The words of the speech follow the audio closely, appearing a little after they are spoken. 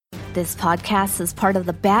This podcast is part of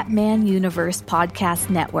the Batman Universe Podcast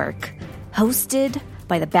Network, hosted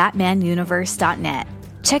by the BatmanUniverse.net.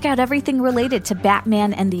 Check out everything related to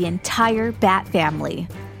Batman and the entire Bat family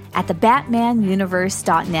at the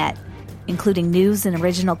BatmanUniverse.net, including news and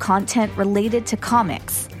original content related to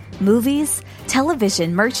comics, movies,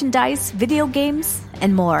 television, merchandise, video games,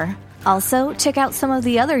 and more. Also, check out some of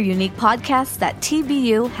the other unique podcasts that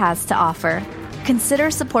TBU has to offer. Consider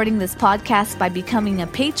supporting this podcast by becoming a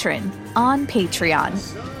patron on Patreon.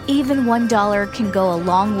 Even $1 can go a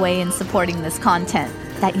long way in supporting this content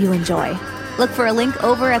that you enjoy. Look for a link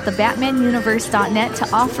over at the BatmanUniverse.net to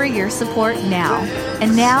offer your support now.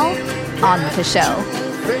 And now, on with the show.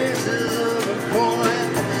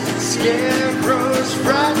 Scarecrows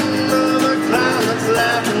frightened of a clown that's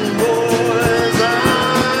laughing, boys. I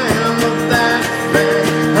am a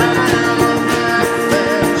Batman. I am a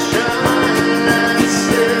Batman. Shine that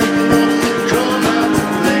signal, come out to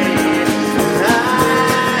play. I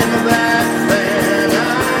am a Batman. I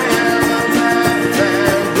am a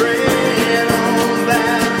Batman. Bring it on,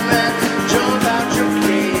 Batman. Jump out your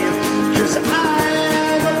cave, 'cause I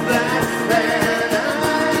am a Batman.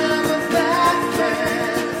 I am a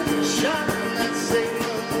Batman. Shine that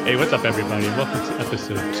signal. Hey, what's up, everybody? Welcome to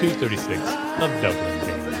episode 236 of Dublin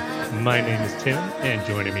Dane. My name is Tim, and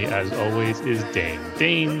joining me, as always, is Dane.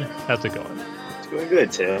 Dane, how's it going? It's going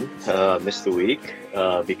good, Tim. Missed the week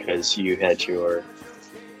because you had your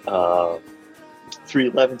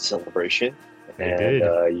 311 celebration,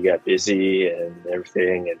 and you got busy and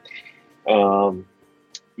everything. And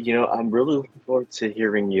I'm really looking forward to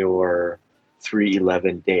hearing your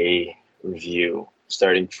 311 day review,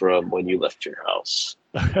 starting from when you left your house.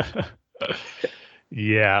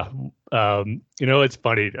 Yeah. It's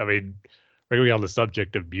funny. I mean, we're going on the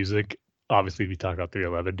subject of music. Obviously, we talk about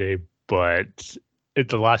 311 Day, but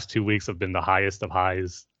the last 2 weeks have been the highest of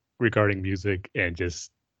highs regarding music, and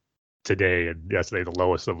just today and yesterday, the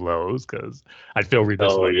lowest of lows, because I'd feel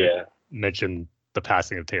remiss if I mentioned the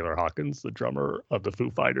passing of Taylor Hawkins, the drummer of the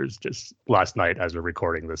Foo Fighters, just last night as we're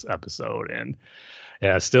recording this episode. And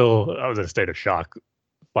yeah, still, I was in a state of shock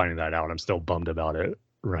finding that out. I'm still bummed about it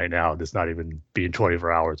right now. Just not even being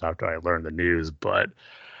 24 hours after I learned the news. But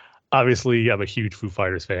obviously, I'm a huge Foo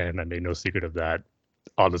Fighters fan. I made no secret of that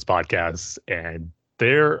on this podcast. And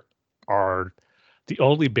there are the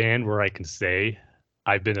only band where I can say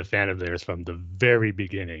I've been a fan of theirs from the very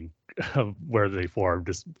beginning of where they formed,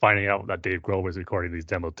 just finding out that Dave Grohl was recording these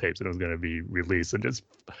demo tapes and it was going to be released. And just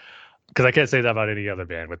because I can't say that about any other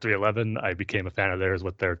band. With 311, I became a fan of theirs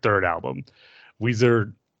with their third album.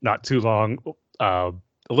 Weezer, not too long, a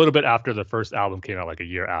little bit after the first album came out, like a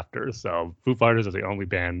year after. So Foo Fighters are the only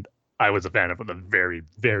band I was a fan of from the very,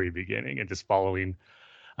 very beginning, and just following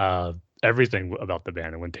everything about the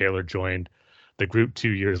band. And when Taylor joined the group 2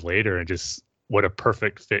 years later, and just what a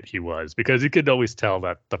perfect fit he was, because you could always tell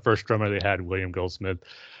that the first drummer they had, William Goldsmith,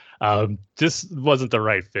 just wasn't the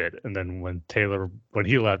right fit. And then when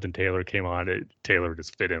he left and Taylor came on, Taylor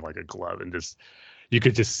just fit in like a glove, and just you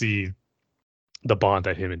could just see the bond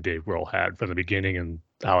that him and Dave Grohl had from the beginning and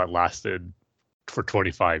how it lasted for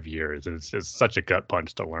 25 years. And it's just such a gut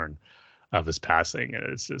punch to learn of his passing. And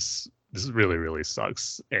this really, really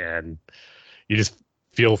sucks. And you just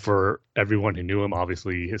feel for everyone who knew him,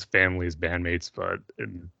 obviously his family, his bandmates, but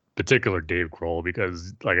in particular Dave Grohl,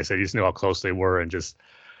 because like I said, you just knew how close they were. And just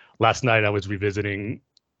last night I was revisiting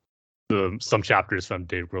some chapters from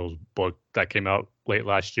Dave Grohl's book that came out late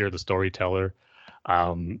last year, The Storyteller,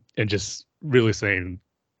 and just really saying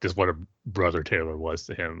just what a brother Taylor was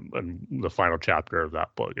to him, and the final chapter of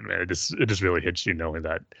that book. And man, it just really hits you knowing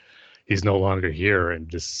that he's no longer here,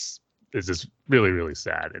 and it's just really, really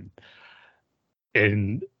sad.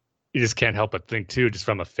 And you just can't help but think too, just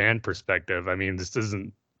from a fan perspective. I mean, this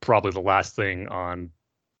isn't probably the last thing on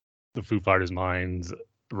the Foo Fighters' minds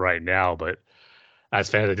right now, but as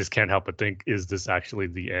fans, I just can't help but think, is this actually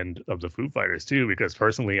the end of the Foo Fighters too? Because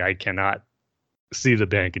personally, I cannot see the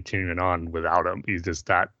band continuing on without him. He's just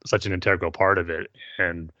such an integral part of it,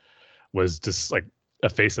 and was just like a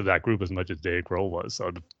face of that group as much as Dave Grohl was.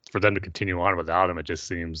 So for them to continue on without him, it just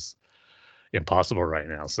seems impossible right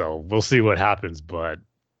now. So we'll see what happens. But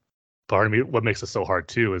part of me, what makes it so hard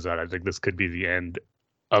too, is that I think this could be the end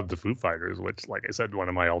of the Foo Fighters, which, like I said, one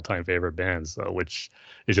of my all-time favorite bands. So, which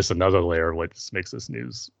is just another layer of what just makes this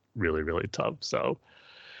news really, really tough. So,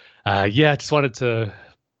 I just wanted to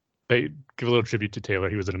give a little tribute to Taylor.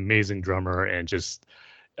 He was an amazing drummer, and just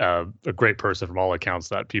a great person from all accounts,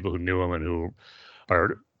 that people who knew him and who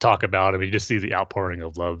talk about him. You just see the outpouring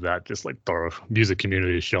of love that just like the music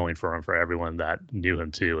community is showing for him, for everyone that knew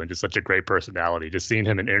him too. And just such a great personality. Just seeing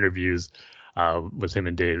him in interviews, with him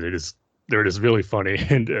and Dave. They're just really funny,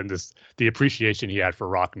 and just the appreciation he had for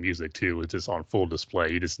rock music too was just on full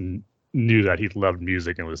display. He just knew that he loved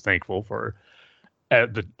music and was thankful for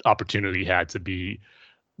the opportunity he had to be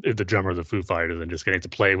the drummer of the Foo Fighters and just getting to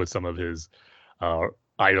play with some of his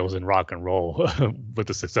idols in rock and roll with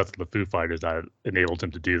the success of the Foo Fighters that enabled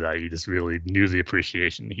him to do that. He just really knew the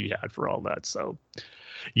appreciation he had for all that. So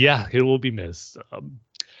yeah, it will be missed.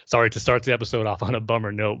 Sorry to start the episode off on a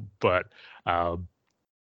bummer note, but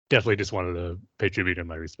definitely just wanted to pay tribute and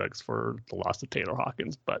my respects for the loss of Taylor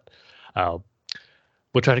Hawkins. But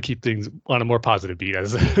we'll try to keep things on a more positive beat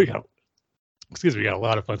as we got a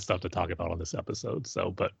lot of fun stuff to talk about on this episode.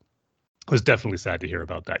 So, but it was definitely sad to hear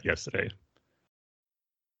about that yesterday.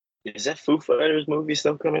 Is that Foo Fighters movie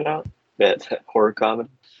still coming out? That horror comedy?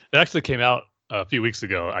 It actually came out a few weeks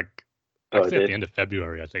ago. I'd say at the end of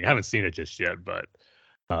February, I think. I haven't seen it just yet, but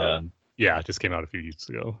yeah, it just came out a few weeks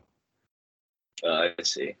ago. I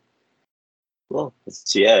see. Well,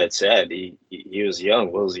 it's sad. He was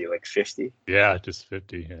young. What was he, like 50? Yeah, just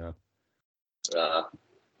 50. Yeah.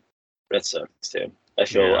 That sucks, too.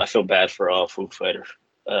 I feel bad for all Foo Fighters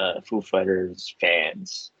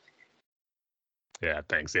fans. Yeah,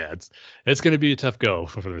 thanks. Yeah, it's going to be a tough go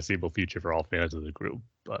for the foreseeable future for all fans of the group,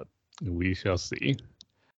 but we shall see.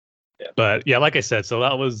 Yeah. But yeah, like I said, so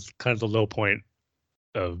that was kind of the low point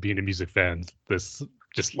of being a music fan this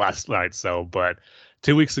just last night. So, but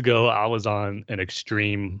 2 weeks ago, I was on an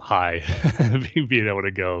extreme high, being able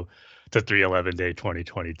to go to 311 Day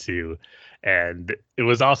 2022. And it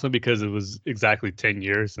was awesome because it was exactly 10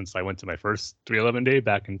 years since I went to my first 311 Day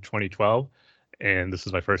back in 2012. And this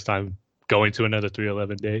is my first time going to another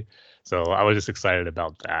 311 Day. So I was just excited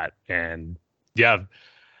about that. And yeah,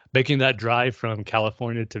 making that drive from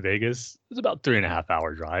California to Vegas was about 3.5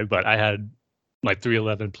 hour drive, but I had my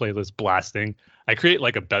 311 playlist blasting. I create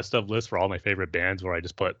like a best of list for all my favorite bands where I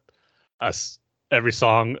just put every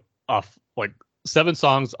song off, like 7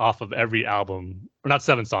 songs off of every album, or not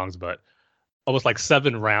 7 songs, but almost like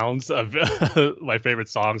 7 rounds of my favorite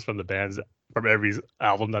songs from the bands from every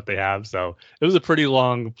album that they have. So it was a pretty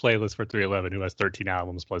long playlist for 311, who has 13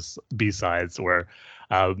 albums plus B-sides, where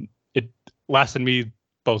it lasted me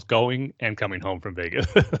both going and coming home from Vegas.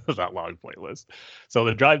 That long playlist. So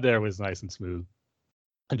the drive there was nice and smooth,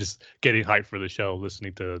 and just getting hyped for the show,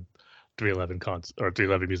 listening to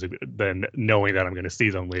 311 music, then knowing that I'm going to see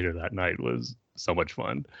them later that night was so much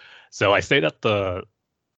fun. So I stayed at the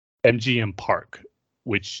MGM Park,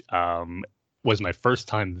 which was my first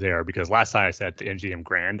time there, because last time I stayed at the MGM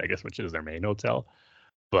Grand, I guess, which is their main hotel.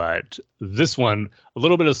 But this one, a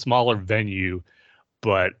little bit of smaller venue,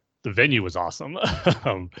 but the venue was awesome.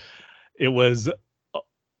 It was,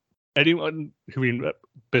 anyone who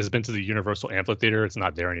has been to the Universal Amphitheater, it's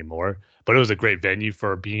not there anymore, but it was a great venue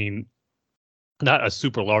for being not a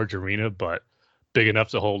super large arena, but big enough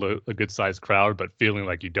to hold a good sized crowd, but feeling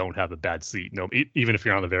like you don't have a bad seat, even if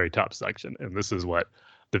you're on the very top section. And this is what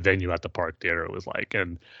the venue at the Park Theater was like.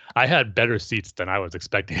 And I had better seats than I was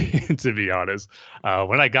expecting, to be honest.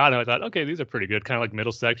 When I got them, I thought, okay, these are pretty good, kind of like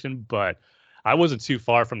middle section, but I wasn't too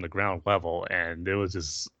far from the ground level, and it was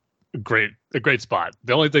just a great spot.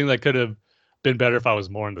 The only thing that could have been better if I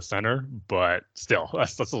was more in the center, but still,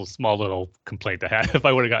 that's a small little complaint I had. If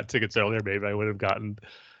I would have got tickets earlier, maybe I would have gotten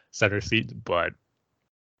center seat, but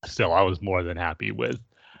still, I was more than happy with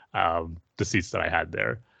the seats that I had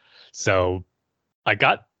there. So I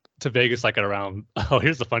got to Vegas like at around,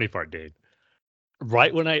 here's the funny part, Dave.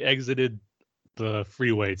 Right when I exited the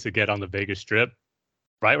freeway to get on the Vegas Strip,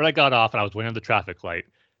 right when I got off and I was waiting on the traffic light,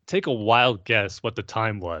 take a wild guess what the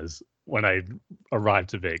time was when I arrived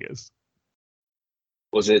to Vegas.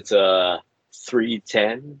 Was it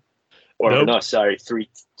 3:10? Or Nope. no, sorry,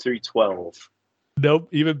 3:12. Nope,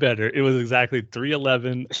 even better. It was exactly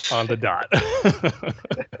 3:11 on the dot.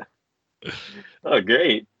 Oh,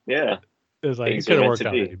 great. Yeah. It was like, Things it could are have meant worked to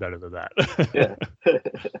out be. any better than that. Yeah.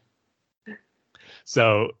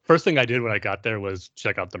 So first thing I did when I got there was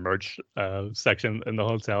check out the merch section in the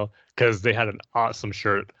hotel, because they had an awesome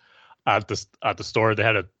shirt at the store. They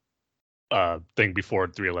had a thing before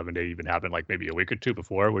 311 Day even happened, like maybe a week or two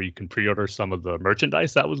before, where you can pre-order some of the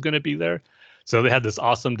merchandise that was going to be there. So they had this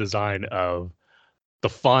awesome design of the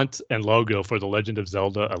font and logo for The Legend of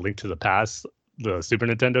Zelda: A Link to the Past, the Super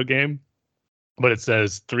Nintendo game, but it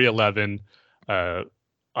says 311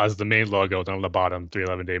 as the main logo, then on the bottom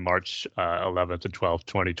 311 Day March 11th to 12th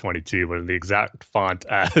 2022, with the exact font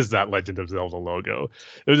as that Legend of Zelda logo.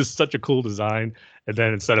 It was just such a cool design. And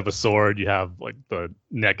then instead of a sword, you have like the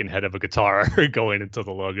neck and head of a guitar going into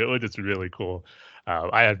the logo. It was just really cool.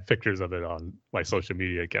 I had pictures of it on my social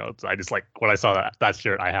media accounts. I just like when I saw that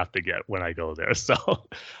shirt, I have to get when I go there. So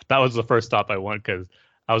that was the first stop I went because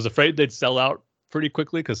I was afraid they'd sell out pretty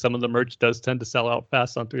quickly because some of the merch does tend to sell out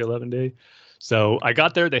fast on 311 day. So I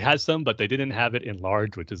got there, they had some, but they didn't have it in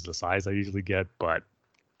large, which is the size I usually get. But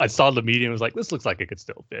I saw the medium, was like, this looks like it could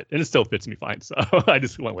still fit, and it still fits me fine. So I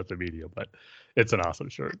just went with the medium, but it's an awesome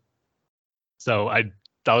shirt. So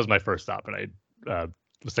that was my first stop, and I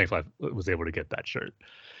was thankful I was able to get that shirt.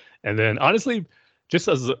 And then honestly, just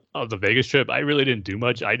as of the Vegas trip, I really didn't do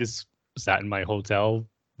much. I just sat in my hotel,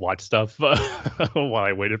 watched stuff while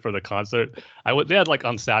I waited for the concert. They had like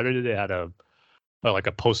on Saturday, they had a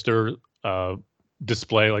poster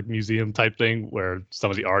display, like museum type thing, where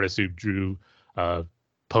some of the artists who drew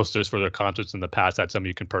posters for their concerts in the past had some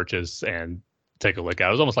you can purchase and take a look at.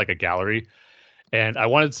 It was almost like a gallery. And I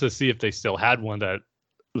wanted to see if they still had one that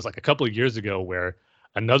was like a couple of years ago, where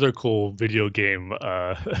another cool video game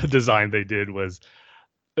design they did was,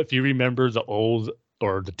 if you remember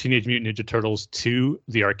the Teenage Mutant Ninja Turtles 2,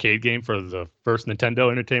 the arcade game for the first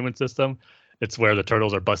Nintendo Entertainment System. It's where the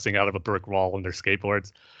turtles are busting out of a brick wall on their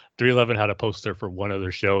skateboards. 311 had a poster for one of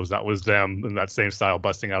their shows that was them in that same style,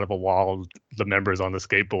 busting out of a wall, the members on the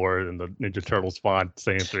skateboard and the Ninja Turtles font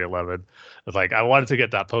saying 311. It's like, I wanted to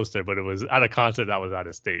get that poster, but it was at a concert that was out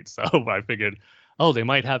of state. So I figured, oh, they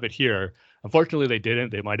might have it here. Unfortunately, they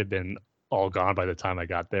didn't. They might have been all gone by the time I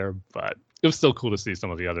got there, but it was still cool to see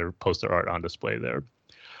some of the other poster art on display there.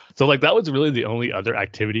 So like that was really the only other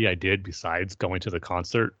activity I did besides going to the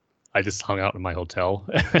concert. I just hung out in my hotel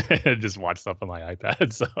and just watched stuff on my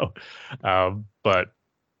iPad. So, but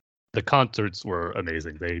the concerts were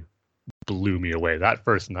amazing. They blew me away. That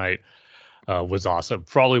first night was awesome.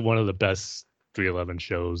 Probably one of the best 311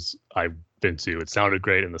 shows I've been to. It sounded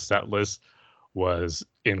great, and the set list was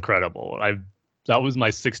incredible. That was my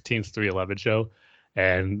 16th 311 show,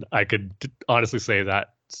 and I could honestly say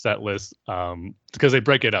that set list, because they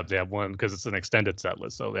break it up. They have one because it's an extended set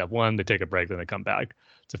list. So they have one, they take a break, then they come back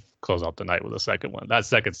to close out the night with a second one. That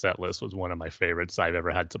second set list was one of my favorites I've ever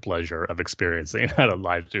had the pleasure of experiencing at a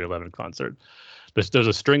live 311 concert. There's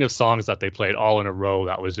a string of songs that they played all in a row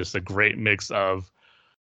that was just a great mix of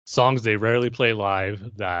songs they rarely play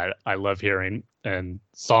live that I love hearing, and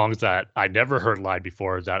songs that I never heard live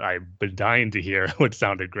before that I've been dying to hear, which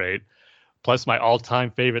sounded great. Plus my all-time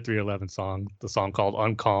favorite 311 song, the song called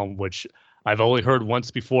Uncalm, which I've only heard once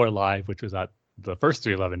before live, which was at the first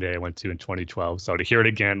 311 day I went to in 2012. So to hear it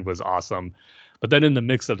again was awesome. But then in the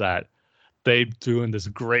mix of that, they threw in this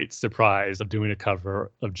great surprise of doing a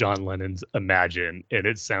cover of John Lennon's Imagine, and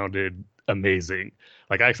it sounded amazing.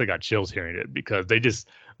 Like I actually got chills hearing it because they just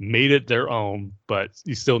made it their own, but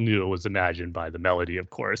you still knew it was Imagine by the melody, of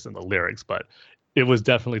course, and the lyrics, but it was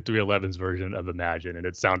definitely 311's version of Imagine, and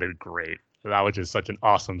it sounded great. That was just such an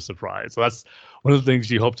awesome surprise. So that's one of the things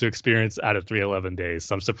you hope to experience out of 311 days.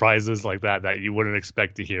 Some surprises like that you wouldn't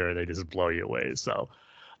expect to hear. They just blow you away. So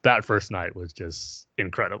that first night was just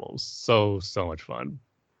incredible. So much fun.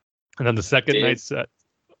 And then the second night set.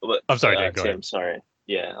 I'm sorry, Dave, go ahead. I'm sorry.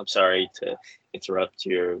 Yeah, I'm sorry to interrupt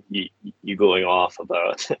you going off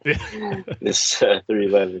about this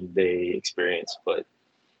 311 day experience, but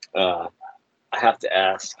I have to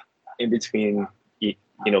ask, in between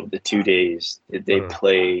the 2 days, did they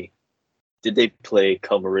play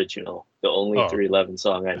Come Original, the only 311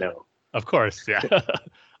 song I know? Of course, yeah.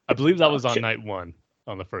 I believe that was on night one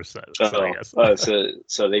on the first set. So I guess.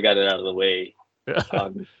 So they got it out of the way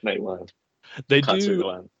on night one. They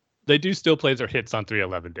do still play their hits on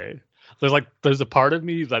 311 day. There's a part of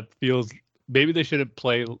me that feels maybe they shouldn't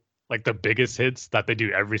play like the biggest hits that they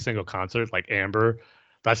do every single concert, like Amber.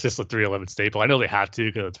 That's just a 311 staple. I know they have to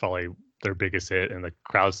because it's probably their biggest hit, and the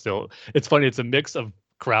crowd still. It's funny. It's a mix of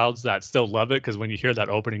crowds that still love it because when you hear that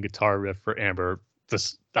opening guitar riff for Amber,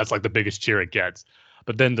 that's like the biggest cheer it gets.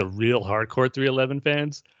 But then the real hardcore 311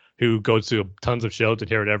 fans who go to tons of shows and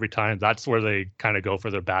hear it every time, that's where they kind of go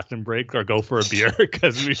for their bathroom break or go for a beer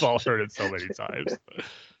because we've all heard it so many times.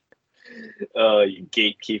 You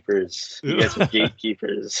gatekeepers. You guys are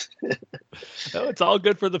gatekeepers. No, it's all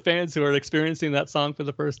good for the fans who are experiencing that song for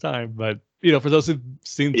the first time. But, for those who've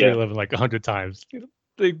seen 311 like 100 times,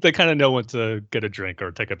 they kind of know when to get a drink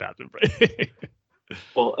or take a bathroom break.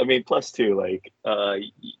 Well, I mean, plus too, like,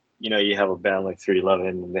 you have a band like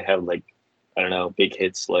 311 and they have like, I don't know, big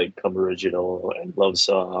hits like Come Original and Love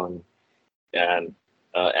Song and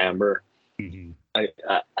Amber. Mm-hmm.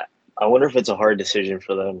 I wonder if it's a hard decision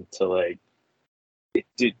for them to like.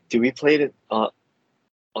 Do we play it on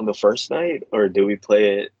the first night, or do we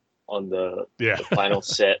play it on the final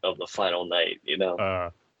set of the final night? I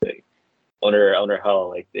wonder how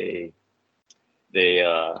like they they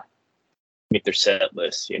make their set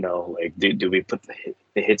list. You know, like do we put the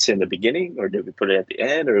hits in the beginning, or do we put it at the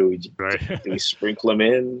end, or Right. do we sprinkle them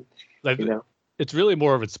in? Like, You know, it's really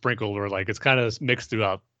more of a sprinkle, where like it's kind of mixed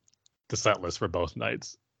throughout the set list for both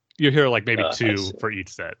nights. You hear like maybe I two see. for each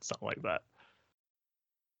set, something like that.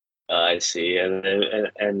 I see, and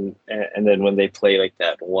then when they play like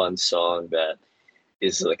that one song that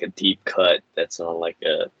is like a deep cut that's on like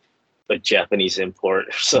a Japanese import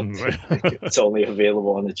or something. It's only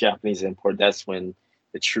available on the Japanese import. That's when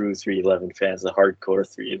the true 311 fans, the hardcore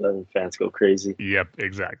 311 fans, go crazy. Yep,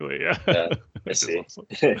 exactly. Yeah. I Which is see. awesome.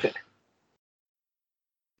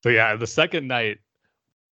 So yeah, the second night,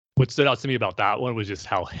 what stood out to me about that one was just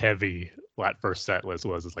how heavy that first set list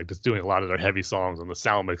was. It's like just doing a lot of their heavy songs, and the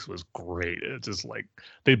sound mix was great. It's just like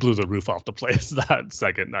they blew the roof off the place that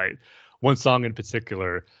second night. One song in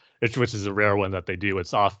particular, which is a rare one that they do,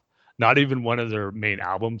 it's off not even one of their main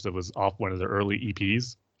albums. It was off one of their early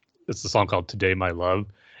EPs. It's a song called "Today My Love,"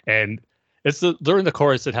 and during the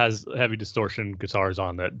chorus it has heavy distortion guitars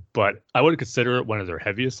on it, but I wouldn't consider it one of their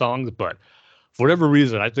heaviest songs. But for whatever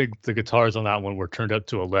reason, I think the guitars on that one were turned up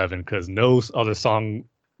to 11, because no other song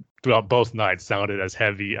throughout both nights sounded as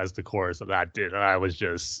heavy as the chorus of that did. And I was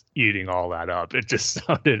just eating all that up. It just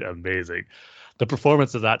sounded amazing. The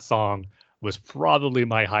performance of that song was probably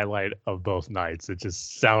my highlight of both nights. It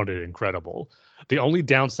just sounded incredible. The only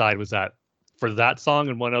downside was that for that song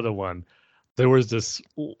and one other one, there was this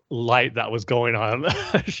light that was going on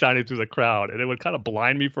shining through the crowd, and it would kind of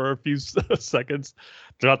blind me for a few seconds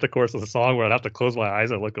throughout the course of the song, where I'd have to close my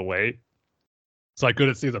eyes and look away, so I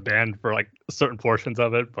couldn't see the band for like certain portions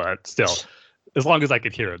of it. But still, as long as I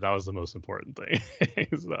could hear it, that was the most important thing.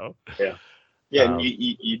 So yeah, and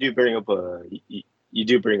you do bring up you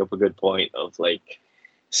do bring up a good point of like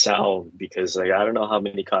sound, because like I don't know how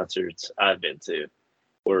many concerts I've been to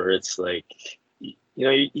where it's like, you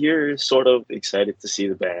know, you're sort of excited to see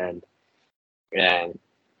the band, and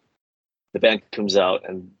the band comes out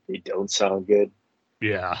and they don't sound good.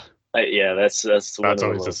 yeah, Yeah, that's one of that's the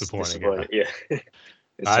always most disappointing. Yeah, it's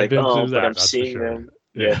I've like, been oh, through but that. I'm That's seeing for sure. them.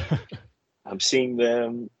 Yeah, I'm seeing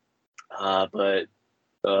them, but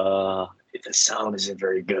the sound isn't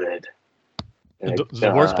very good. Like,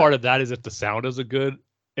 The worst part of that is if the sound isn't good,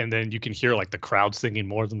 and then you can hear like the crowd singing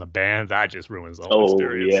more than the band. That just ruins the whole oh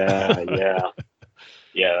experience.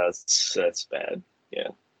 yeah, that's bad. Yeah.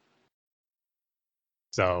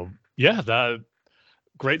 So yeah, that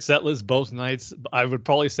great set list both nights. I would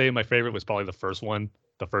probably say my favorite was probably the first one.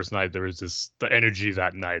 The first night, there was just the energy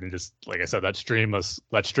that night, and just like I said, that string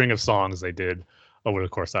of songs they did over the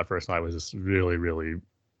course of that first night was just really, really,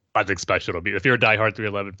 I think, special to be. If you're a diehard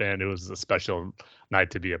 311 fan, it was a special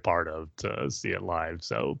night to be a part of, to see it live.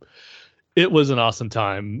 So it was an awesome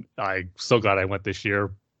time. I'm so glad I went this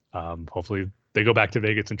year. Hopefully they go back to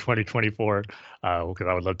Vegas in 2024, because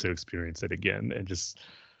I would love to experience it again and just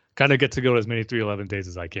kind of get to go as many 311 days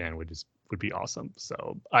as I can, would be awesome.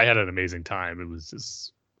 So I had an amazing time. It was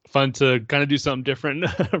just fun to kind of do something different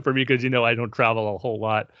for me, because I don't travel a whole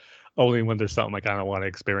lot, only when there's something I kind of want to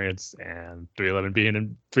experience. And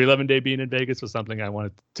 311 day being in Vegas was something I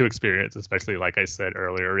wanted to experience, especially like I said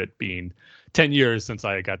earlier, it being 10 years since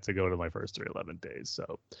I got to go to my first 311 days.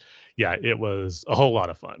 So yeah, it was a whole lot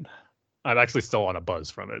of fun. I'm actually still on a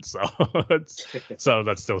buzz from it, so so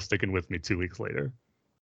that's still sticking with me 2 weeks later.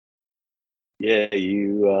 Yeah,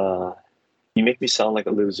 you make me sound like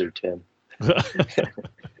a loser, Tim.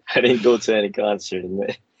 I didn't go to any concert in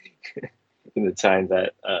the time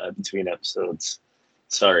that between episodes.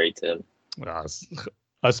 Sorry, Tim.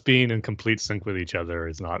 Us being in complete sync with each other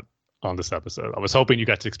is not on this episode. I was hoping you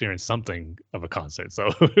got to experience something of a concert,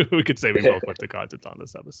 so we could say we both went to concerts on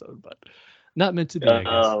this episode, but not meant to be, I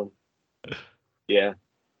guess. Yeah,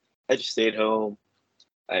 I just stayed home.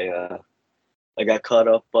 I got caught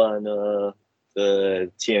up on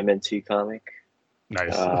the TMNT comic.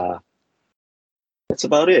 Nice. That's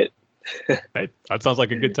about it. Hey, that sounds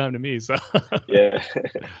like a good time to me. So yeah.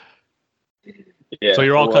 So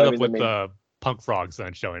you're all caught up with Punk Frogs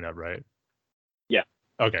then showing up, right? Yeah.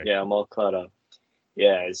 Okay. Yeah, I'm all caught up.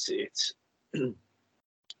 Yeah, it's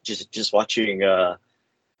just watching the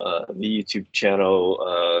YouTube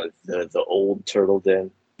channel, the old Turtle Den.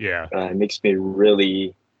 Yeah. It makes me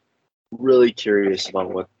really, really curious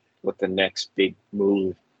about what the next big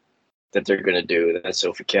move that they're gonna do. That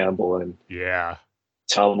Sophie Campbell and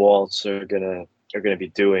Tom Waltz are gonna be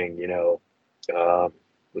doing.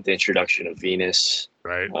 With the introduction of Venus.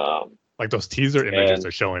 Right. Like those teaser images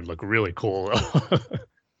they're showing look really cool.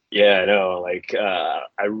 Yeah, I know. Like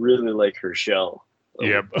I really like her shell.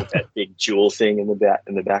 Yep. With that big jewel thing in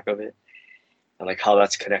the back of it. like how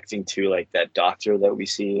that's connecting to like that doctor that we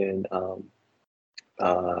see in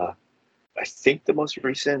I think the most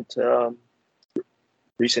recent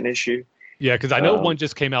issue. Yeah, because I know one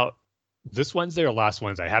just came out this Wednesday or last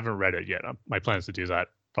Wednesday. I haven't read it yet. My plan is to do that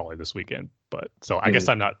probably this weekend. But so I guess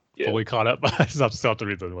I'm not fully caught up. But I still have to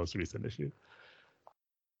read the most recent issue.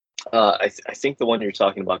 I think the one you're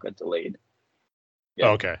talking about got delayed. Yeah.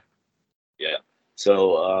 Oh, okay. Yeah.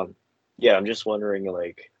 So I'm just wondering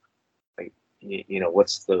like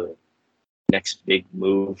what's the next big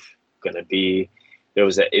move gonna be? There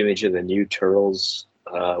was that image of the new Turtles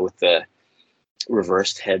with the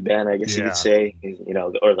reversed headband, I guess you could say,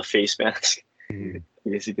 or the face mask, I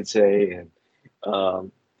guess you could say,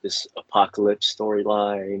 and this apocalypse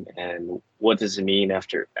storyline, and what does it mean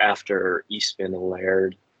after Eastman and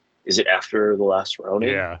Laird? Is it after the last Ronin?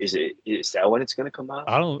 Yeah. Is that when it's going to come out?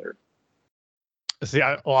 I don't see.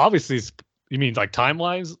 Well, obviously, you mean like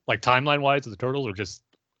timelines, like timeline wise of the Turtles, or just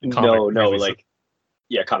no, like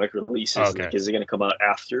comic releases. Okay. Like, is it going to come out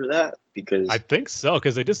after that? Because I think so,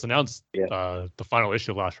 because they just announced the final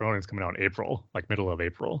issue of Last Ronin is coming out in April, like middle of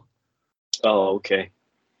April. Oh, okay.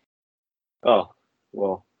 Oh,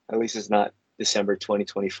 well, at least it's not December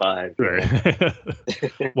 2025.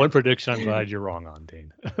 Right. One prediction I'm glad you're wrong on,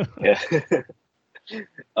 Dane. Yeah.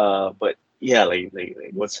 But yeah, like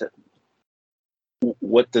what's that?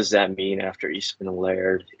 What does that mean after Eastman and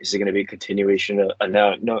Laird? Is it going to be a continuation of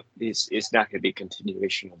no, it's not going to be a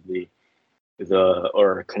continuation of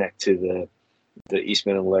or connect to the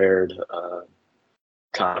Eastman and Laird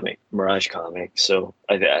comic, Mirage comic. So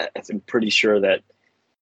I'm pretty sure that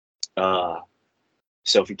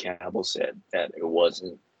Sophie Campbell said that it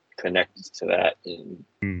wasn't connected to that in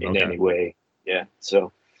any way. Yeah.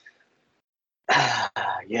 So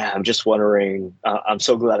I'm just wondering. I'm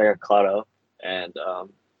so glad I got caught up. And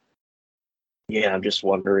I'm just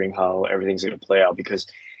wondering how everything's going to play out, because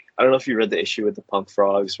I don't know if you read the issue with the Punk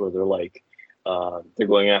Frogs where they're like, they're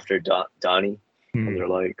going after Donnie, and they're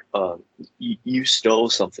like, you stole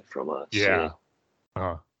something from us. Yeah.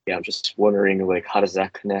 And, I'm just wondering, like, how does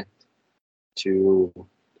that connect to?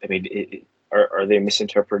 I mean, are they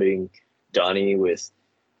misinterpreting Donnie with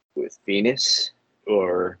Venus,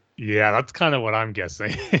 or? Yeah, that's kind of what I'm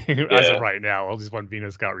guessing as of right now. At least when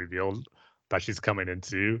Venus got revealed that she's coming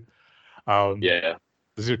into. This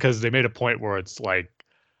is because they made a point where it's like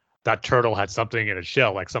that turtle had something in its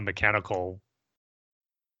shell, like some mechanical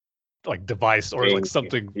like device, or like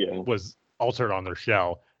something was altered on their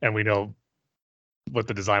shell, and we know what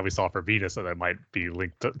the design we saw for Venus, so that might be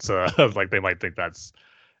linked to like they might think that's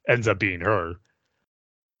ends up being her.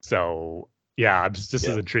 So yeah, I'm just as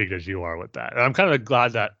intrigued as you are with that, and I'm kind of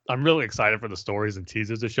glad that I'm really excited for the stories and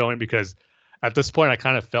teasers they're showing, because at this point I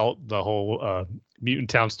kind of felt the whole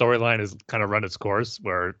Mutant Town storyline has kind of run its course,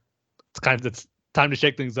 where it's time to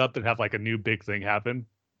shake things up and have like a new big thing happen.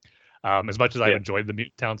 As much as I've enjoyed the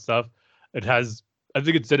Mutant Town stuff, I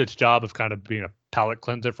think it did its job of kind of being a palate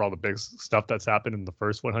cleanser for all the big stuff that's happened in the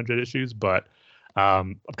first 100 issues. But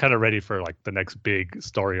I'm kind of ready for like the next big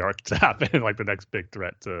story arc to happen, like the next big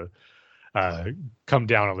threat to come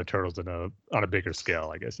down on the Turtles on a bigger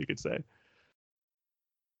scale, I guess you could say.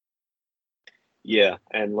 Yeah,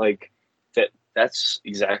 and like that's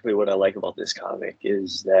exactly what I like about this comic,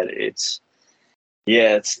 is that it's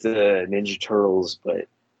the Ninja Turtles, but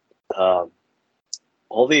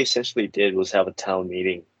all they essentially did was have a town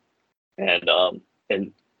meeting and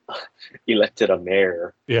elected a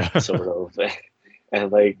mayor, sort of,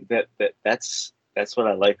 and like that's what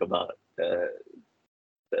I like about the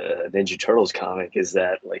Ninja Turtles comic, is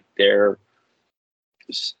that like they're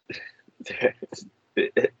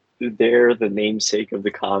the namesake of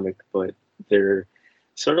the comic, but they're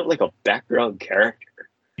sort of like a background character.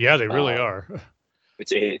 Yeah, they really are.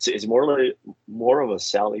 It's more of a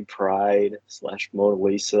Sally Pride / Mona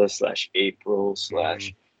Lisa / April / I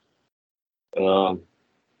don't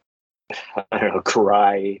know,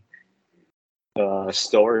 Cry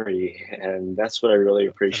story, and that's what I really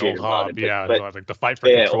appreciate about it. But like the fight for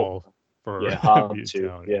control for Hob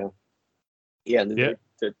too. The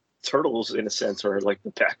Turtles, in a sense, are like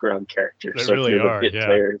the background characters. They really are. The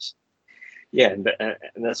players. Yeah, and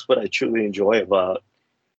that's what I truly enjoy about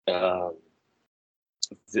the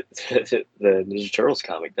Ninja Turtles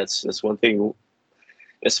comic. That's one thing.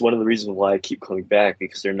 That's one of the reasons why I keep coming back,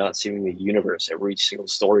 because they're not saving the universe every single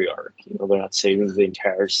story arc. You know, they're not saving the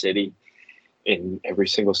entire city in every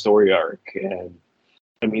single story arc. And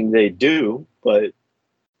I mean, they do, but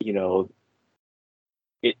you know,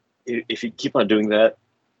 if you keep on doing that,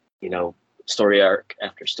 you know, story arc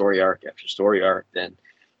after story arc after story arc, then,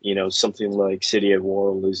 you know, something like City at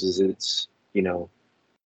War loses its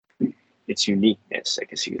its uniqueness, I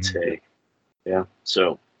guess you could say. Yeah.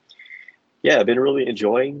 So yeah, I've been really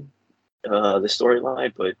enjoying the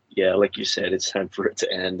storyline, but yeah, like you said, it's time for it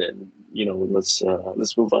to end, and let's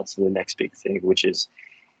move on to the next big thing, which is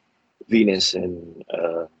Venus and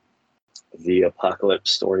the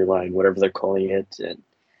Apocalypse storyline, whatever they're calling it, and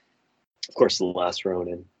of course the Last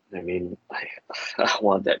Ronin. I mean, I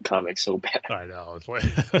want that comic so bad. I know. It's like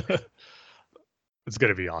it's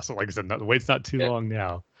gonna be awesome. Like I said, the wait's not too long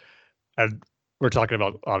now, and we're talking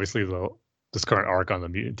about obviously this current arc on the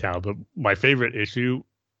Mutant Town. But my favorite issue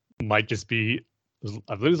might just be,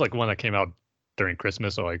 I believe it's like one that came out during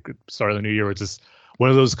Christmas or like start of the new year. It's just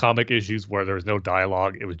one of those comic issues where there was no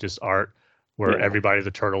dialogue. It was just art, where everybody,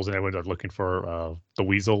 the turtles and everyone, are looking for the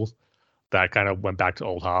weasels. That kind of went back to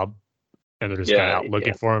Old Hob, and they're just kind of out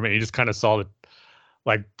looking for him. And you just kind of saw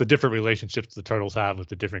the different relationships the turtles have with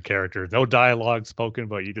the different characters. No dialogue spoken,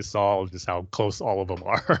 but you just saw just how close all of them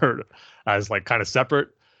are as like kind of separate,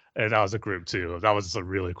 and that was a group too. That was a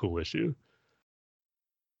really cool issue.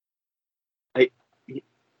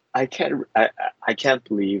 I can't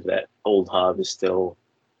believe that Old Hob is still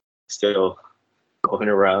going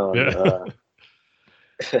around. Yeah.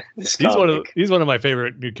 He's one of my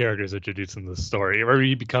favorite new characters introduced in the story, or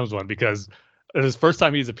he becomes one, because his first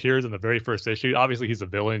time he appears in the very first issue. Obviously, he's a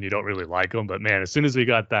villain. You don't really like him, but man, as soon as we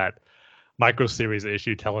got that micro series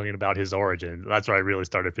issue telling about his origin, that's where I really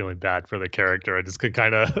started feeling bad for the character. I just could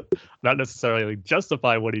kind of not necessarily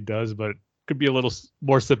justify what he does, but could be a little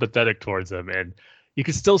more sympathetic towards him, and you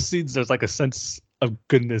can still see there's like a sense of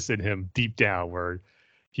goodness in him deep down, where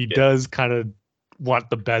he does kind of want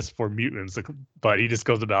the best for mutants, but he just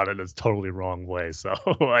goes about it in a totally wrong way. So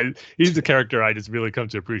he's the character I just really come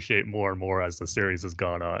to appreciate more and more as the series has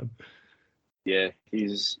gone on. Yeah,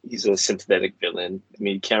 he's a sympathetic villain. I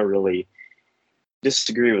mean, you can't really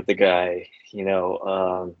disagree with the guy,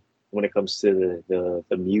 when it comes to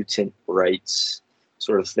the mutant rights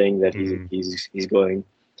sort of thing that he's going.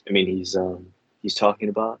 I mean, he's talking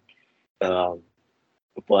about.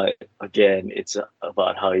 But again, it's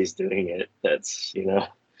about how he's doing it. That's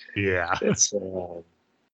that's a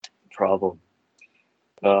problem.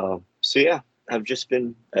 So yeah, I'm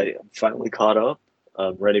finally caught up.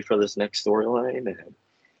 I'm ready for this next storyline,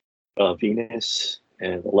 and Venus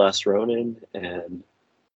and the Last Ronin, and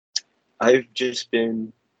I've just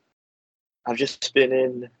been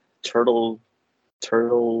in Turtle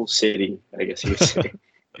City, I guess you could say.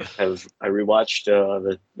 I rewatched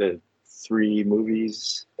the three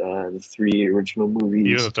movies, the three original movies.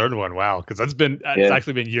 Even the third one, wow! Because it's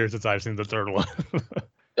actually been years since I've seen the third one.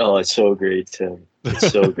 Oh, it's so great, Tim.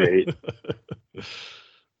 It's so great.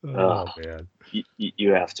 Oh man,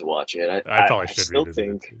 you have to watch it. I probably should.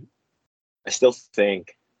 I still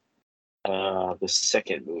think the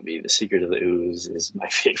second movie, The Secret of the Ooze, is my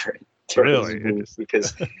favorite Turtles movie,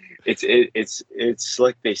 because it's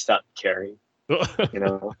like they stopped caring.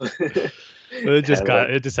 It just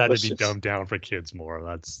had to be dumbed down for kids more.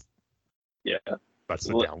 That's the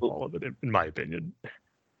downfall of it, in my opinion.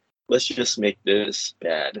 Let's just make this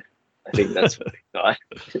bad. I think that's what they thought.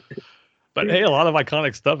 But hey, a lot of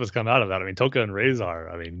iconic stuff has come out of that. I mean, Toka and Razor.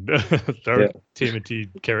 I mean, they're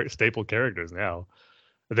TMNT staple characters now.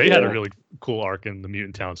 They had a really cool arc in the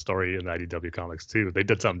Mutant Town story in the IDW comics too. They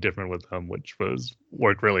did something different with them, which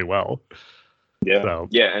worked really well. Yeah, so.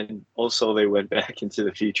 Yeah, and also they went back into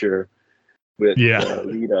the future with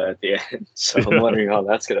Lita at the end. So I'm wondering how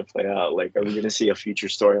that's going to play out. Like, are we going to see a future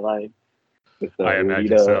storyline with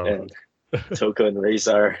Lita and Toka and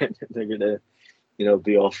Razor, and they're going to,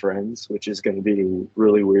 be all friends, which is going to be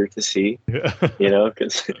really weird to see.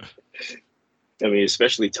 Because I mean,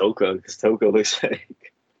 especially Toka, because Toka looks like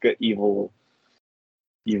an evil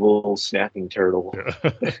snapping turtle.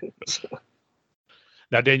 So.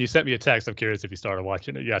 Now, Dan, you sent me a text. I'm curious if you started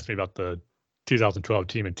watching it. You asked me about the 2012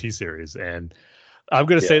 TMNT series, and I'm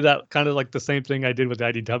going to say that kind of like the same thing I did with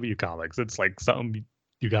IDW comics. It's like something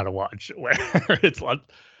you got to watch. Where it's like,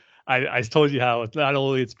 I told you how it's not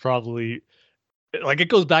only it's probably like it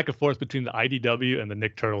goes back and forth between the IDW and the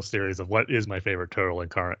Nick Turtle series of what is my favorite turtle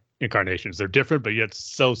incarnations. They're different, but yet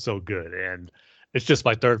so good, and it's just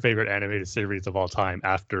my third favorite animated series of all time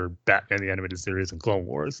after Batman the Animated Series and Clone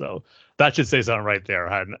Wars. So that should say something right there,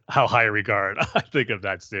 how high a regard I think of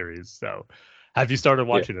that series. So have you started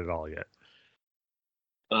watching it all yet?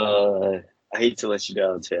 I hate to let you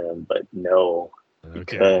down, Tim, but no,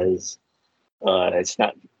 because it's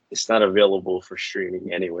not available for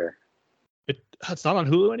streaming anywhere. It's not on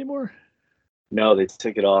Hulu anymore? No, they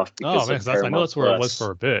took it off. Because I know that's where it was for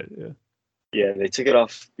a bit. Yeah, they took it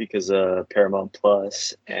off because of Paramount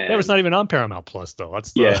Plus. And it's not even on Paramount Plus, though.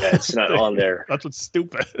 It's not on there. That's what's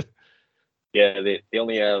stupid. Yeah, they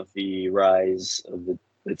only have the Rise of the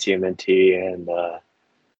TMNT and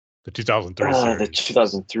The 2003 the series.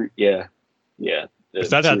 2003. Yeah. Because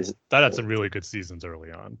that had some really good seasons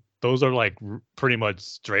early on. Those are like pretty much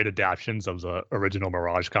straight adaptations of the original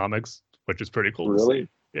Mirage comics, which is pretty cool to see.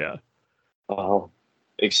 Yeah. Oh,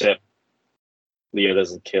 except Leo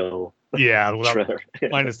doesn't kill. Yeah, well, Shredder.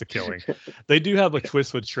 minus the killing. They do have a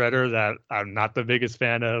twist with Shredder that I'm not the biggest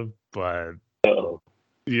fan of, but Uh-oh.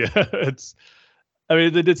 yeah, I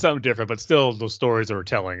mean, they did something different, but still, those stories they were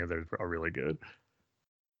telling are really good.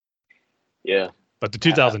 Yeah. But the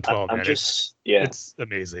 2012, I'm man, just it's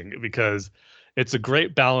amazing because it's a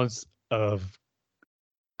great balance of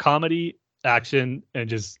comedy, action, and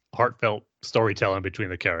just heartfelt storytelling between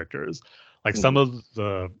the characters. Like some of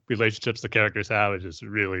the relationships the characters have is just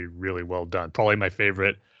really, really well done. Probably my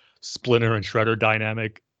favorite Splinter and Shredder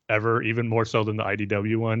dynamic ever, even more so than the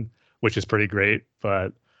IDW one, which is pretty great.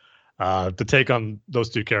 But the take on those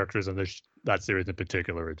two characters and that series in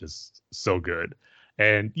particular are just so good.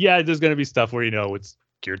 And yeah, there's going to be stuff where, it's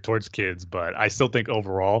geared towards kids, but I still think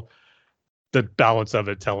overall the balance of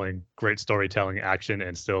it telling great storytelling, action,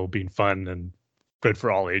 and still being fun and good for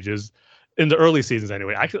all ages. In the early seasons,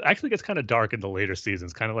 anyway, actually gets kind of dark in the later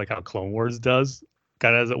seasons, kind of like how Clone Wars does,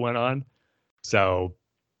 kind of as it went on. So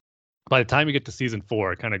by the time you get to season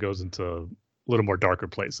 4, it kind of goes into a little more darker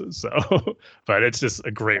places. So, but it's just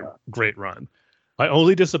a great run. My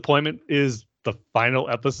only disappointment is the final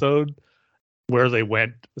episode where they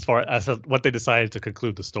went as far as what they decided to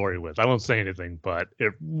conclude the story with. I won't say anything, but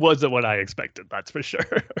it wasn't what I expected. That's for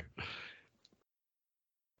sure.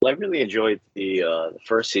 Well, I really enjoyed the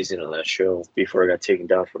first season of that show before it got taken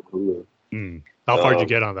down from Hulu. How far did you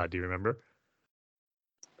get on that? Do you remember?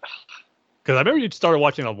 Because I remember you started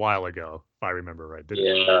watching a while ago, if I remember right.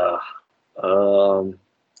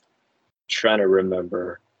 Trying to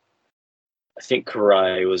remember. I think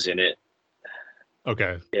Karai was in it.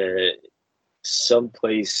 Okay.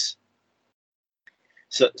 Someplace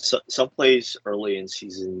early in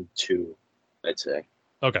season 2, I'd say.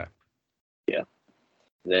 Okay. Yeah.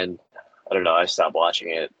 Then I don't know. I stopped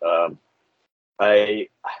watching it. I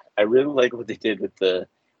really like what they did with I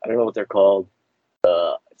don't know what they're called.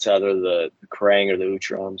 It's either the Krang or the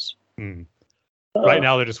Utroms. Right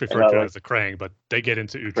now they're just referred to as the Krang, but they get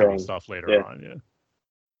into Utrom stuff later on. Yeah.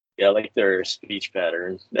 Yeah, like their speech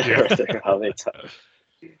pattern. Yeah. How they talk.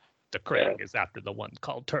 The Krang is after the one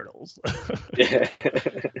called Turtles. Yeah.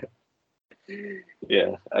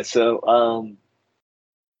 Yeah. So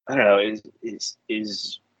I don't know. Is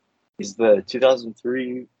the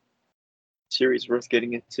 2003 series worth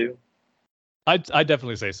getting into? I'd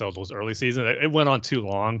definitely say so. Those early seasons, it went on too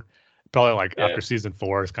long. Probably after season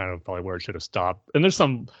 4 is kind of probably where it should have stopped. And there's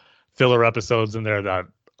some filler episodes in there that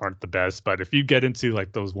aren't the best, but if you get into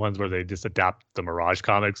like those ones where they just adapt the Mirage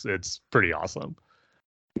comics, it's pretty awesome.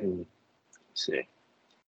 Let's see.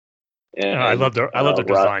 And I love their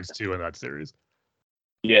designs too in that series.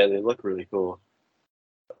 Yeah, they look really cool.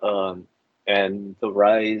 And the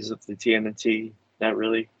Rise of the TMNT, not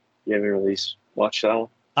really. You haven't really watched that one?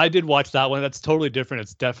 I did watch that one. That's totally different.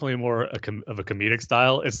 It's definitely more of a comedic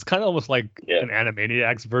style. It's kind of almost like an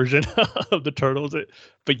Animaniacs version of the Turtles,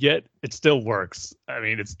 but yet it still works. I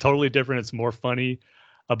mean, it's totally different. It's more funny,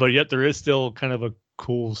 but yet there is still kind of a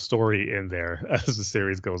cool story in there as the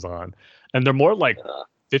series goes on. And they're more like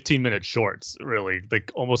 15-minute shorts, really. They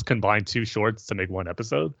almost combine 2 shorts to make one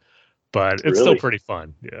episode, but it's still pretty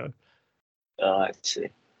fun. Yeah. I see.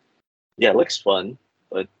 Yeah, it looks fun,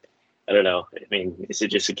 but I don't know. I mean, is it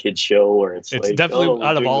just a kid's show or it's like, definitely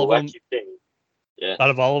out of all of them? Yeah. Out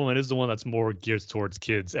of all of them, it is the one that's more geared towards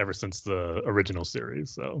kids ever since the original series.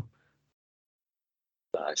 So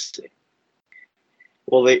I see.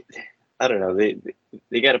 Well, I don't know.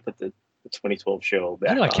 They got to put the 2012 show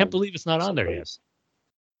back. I can't believe it's not on there yet.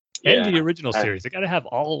 Yeah, and the original series. They got to have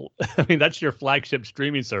all. I mean, that's your flagship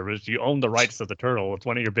streaming service. You own the rights to the Turtle. It's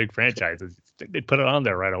one of your big franchises. They'd put it on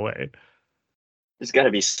there right away. There's got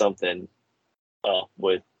to be something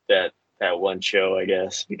with that one show, I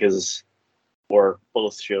guess, or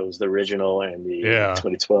both shows, the original and the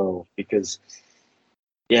 2012, because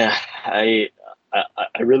I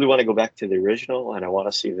really want to go back to the original and I want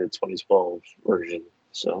to see the 2012 version.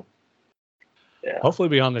 So yeah, hopefully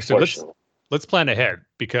be on there soon. Let's plan ahead,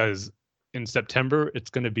 because in September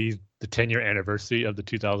it's going to be the 10-year anniversary of the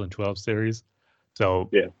 2012 series.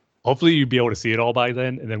 So hopefully you'll be able to see it all by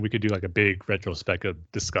then, and then we could do like a big retrospective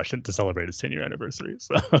discussion to celebrate its 10-year anniversary.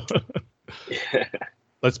 So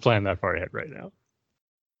let's plan that far ahead right now.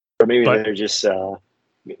 Or maybe they're just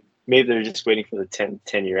waiting for the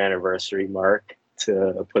 10-year anniversary mark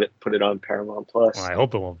to put it on Paramount Plus. Well, I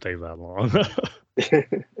hope it won't take that long.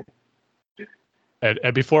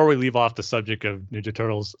 And before we leave off the subject of Ninja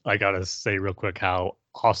Turtles, I gotta say real quick how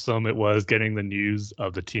awesome it was getting the news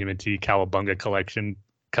of the TMNT Cowabunga collection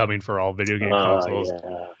coming for all video game consoles.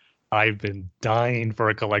 Yeah. I've been dying for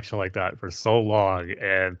a collection like that for so long,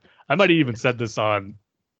 and I might have even said this on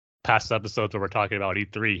past episodes where we're talking about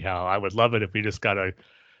E3, how I would love it if we just got a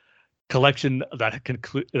collection that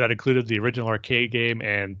included the original arcade game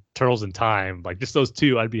and Turtles in Time. Like just those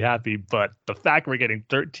two, I'd be happy. But the fact we're getting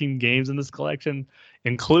 13 games in this collection,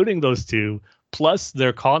 including those two, plus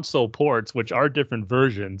their console ports, which are different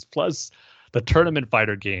versions, plus the Tournament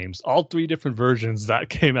Fighter games, all three different versions that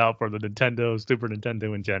came out for the Nintendo, Super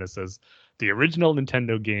Nintendo, and Genesis. The original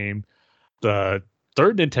Nintendo game, the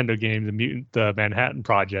third Nintendo game, the Manhattan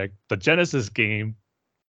Project, the Genesis game,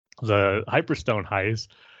 the Hyperstone Heist,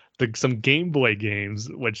 some Game Boy games,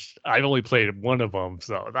 which I've only played one of them.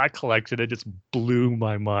 So that collection, it just blew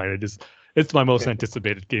my mind. It's my most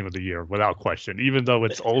anticipated game of the year, without question. Even though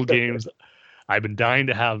it's old games, I've been dying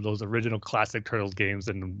to have those original classic Turtles games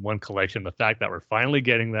in one collection. The fact that we're finally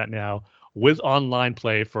getting that now with online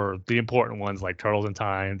play for the important ones like Turtles in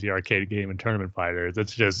Time, the arcade game, and Tournament Fighters,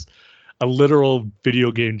 it's just a literal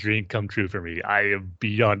video game dream come true for me. I am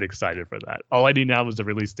beyond excited for that. All I need now is the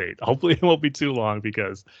release date. Hopefully it won't be too long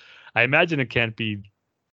because I imagine it can't be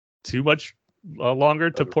too much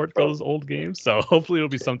longer to port those old games. So hopefully it'll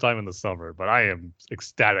be sometime in the summer, but I am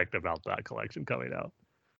ecstatic about that collection coming out.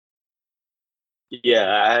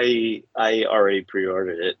 Yeah, I already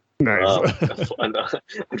pre-ordered it. Nice.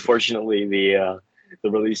 Unfortunately, the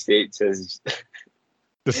release date says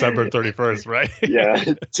December 31st, right? Yeah,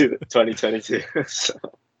 to 2022. So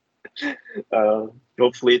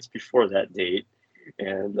hopefully it's before that date.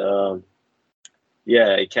 And yeah,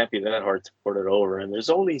 it can't be that hard to port it over. And there's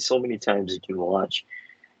only so many times you can watch,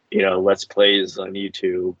 Let's Plays on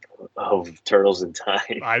YouTube of Turtles in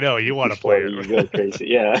Time. I know, you want to play it. You go crazy.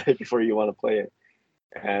 Yeah, before you want to play it.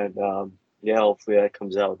 And yeah, hopefully that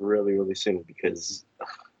comes out really, really soon because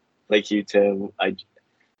like you, Tim, I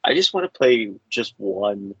just want to play just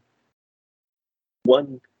one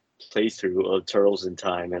playthrough of Turtles in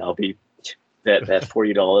Time, and I'll be that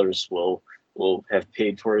 $40 will have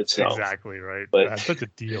paid for itself. Exactly right. But that's such a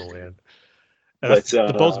deal, man. But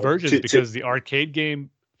both versions, because the arcade game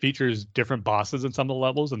features different bosses in some of the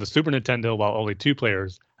levels, and the Super Nintendo, while only 2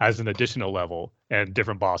 players, has an additional level and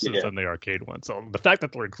different bosses than the arcade one. So the fact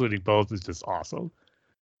that they're including both is just awesome.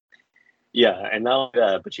 Yeah, and not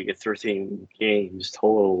that, but you get 13 games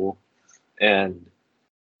total, and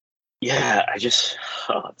yeah,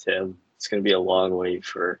 Tim, it's gonna be a long wait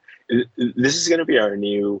for. This is gonna be our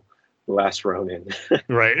new Last Ronin,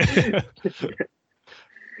 right?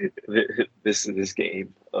 this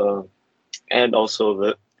game, and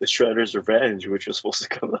also the Shredder's Revenge, which was supposed to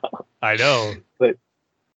come out. I know, but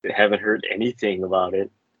I haven't heard anything about it.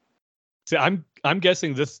 See, I'm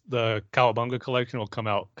guessing the Cowabunga collection will come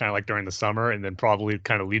out kind of like during the summer, and then probably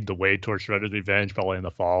kind of lead the way towards Shredder's Revenge, probably in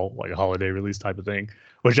the fall, like a holiday release type of thing,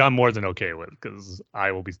 which I'm more than okay with because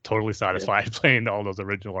I will be totally satisfied playing all those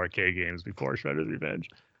original arcade games before Shredder's Revenge.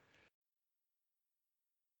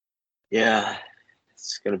 Yeah,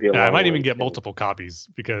 it's gonna be. I might even get multiple copies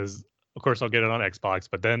because, of course, I'll get it on Xbox,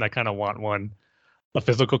 but then I kind of want a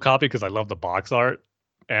physical copy because I love the box art.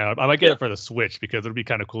 And I might get it for the Switch because it'd be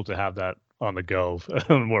kind of cool to have that on the go,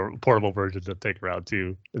 more portable versions that take around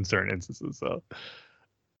too in certain instances. So,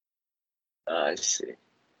 I see.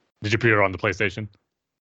 Did you pre-order on the PlayStation?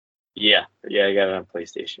 Yeah, I got it on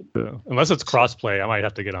PlayStation. Unless it's crossplay, I might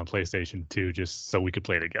have to get on PlayStation too, just so we could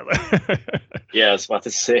play together. Yeah, I was about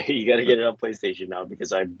to say you got to get it on PlayStation now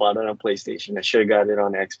because I bought it on PlayStation. I should have got it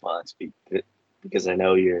on Xbox because I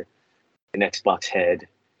know you're an Xbox head.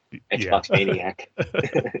 Xbox maniac.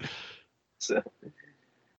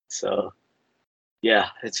 so yeah,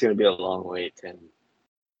 it's gonna be a long wait, and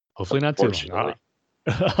hopefully not too long.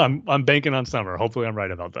 I'm banking on summer. Hopefully I'm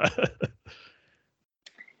right about that.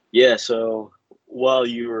 Yeah, so while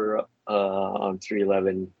you were on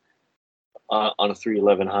 311 on a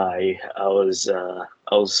 311 high, I was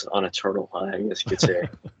on a turtle high, I guess you could say.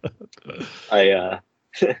 I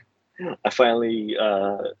finally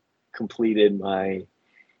completed my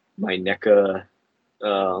NECA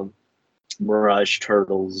Mirage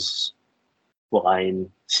Turtles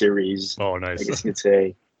line series. Oh, nice. I guess you could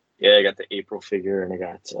say. Yeah, I got the April figure and I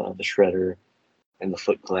got the Shredder and the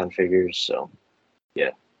Foot Clan figures. So,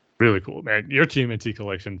 yeah. Really cool, man. Your TMNT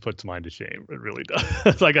collection puts mine to shame. It really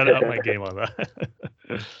does. I got to up my game on that.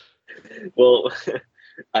 Well,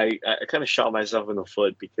 I kind of shot myself in the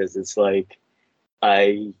foot because it's like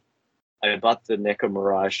I I bought the NECA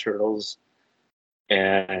Mirage Turtles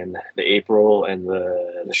and the April and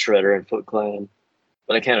the Shredder and Foot Clan,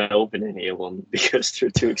 but I can't open any of them because they're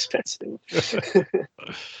too expensive.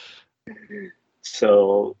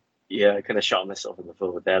 So yeah, I kind of shot myself in the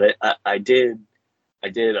foot with that. I did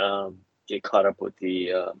get caught up with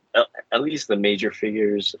the at least the major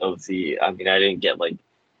figures of the. I mean, I didn't get like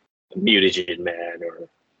Mutagen Man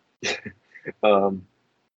or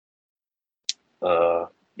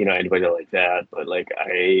anybody like that, but like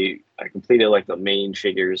I completed like the main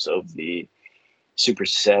figures of the Super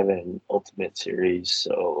 7 Ultimate series.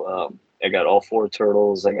 So I got all 4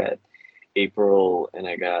 turtles, I got April, and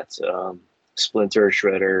I got Splinter,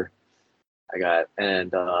 Shredder,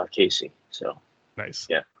 and Casey. So nice.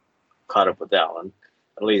 Yeah, caught up with that one.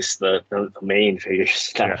 At least the main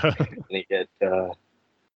figures. Now. Yeah. And you get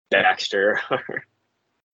Baxter.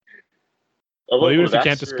 Well, even if you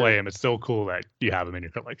can't display him, it's still cool that you have him in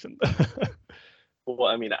your collection. Well,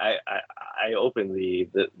 I mean, I opened the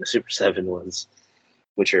Super 7 ones,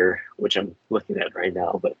 which I'm looking at right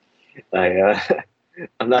now, but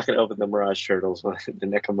I'm not going to open the Mirage Turtles, the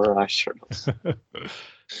NECA Mirage Turtles.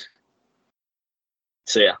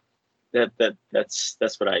 So yeah,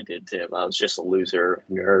 that's what I did, Tim. I was just a loser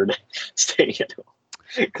nerd staying at home.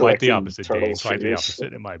 Quite the opposite, Dave. Quite the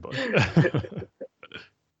opposite in my book.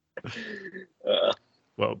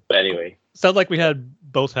 Well, but anyway, sounds like we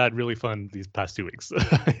both had really fun these past 2 weeks,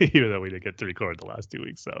 even though we didn't get to record the last 2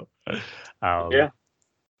 weeks. So yeah,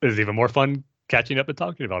 it was even more fun catching up and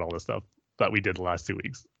talking about all the stuff that we did the last 2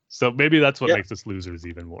 weeks. So maybe that's what makes us losers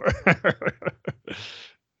even more.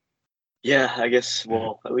 Yeah, I guess.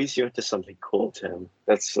 Well, at least you went to something cool, Tim.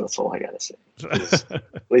 That's all I gotta say.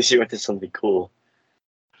 At least you went to something cool.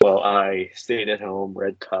 Well, I stayed at home,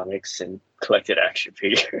 read comics, and collected action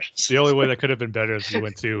figures. The only way that could have been better is you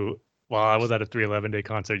went to. Well, I was at a 311 Day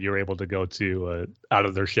concert. You were able to go to Out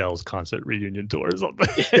of Their Shells concert reunion tour or something.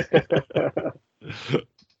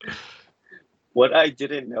 What I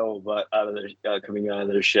didn't know about coming out of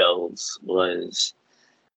their shells was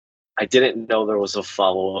I didn't know there was a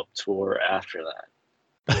follow-up tour after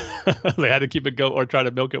that. They had to keep it going or try to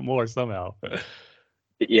milk it more somehow.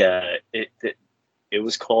 Yeah, it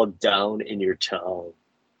was called Down in Your Town,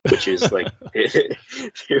 which is like it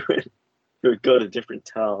would go to different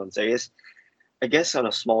towns. I guess on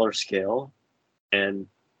a smaller scale, and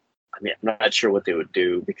I mean I'm not sure what they would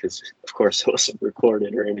do because of course it wasn't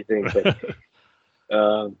recorded or anything, but.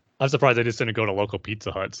 I'm surprised they just didn't go to local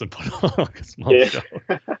Pizza Huts and put on like a small show.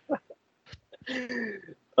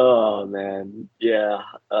 Oh man, yeah.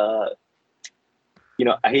 I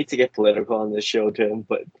hate to get political on this show, Tim,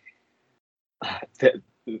 but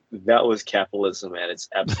that was capitalism at its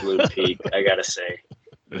absolute peak. I gotta say,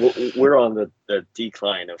 we're on the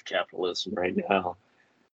decline of capitalism right now.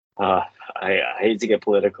 I hate to get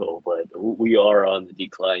political, but we are on the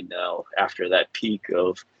decline now after that peak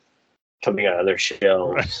of coming out of their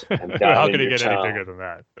shells. And how can it get any bigger than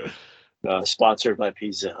that? Sponsored by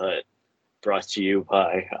Pizza Hut. Brought to you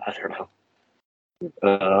by, I don't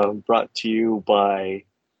know. Brought to you by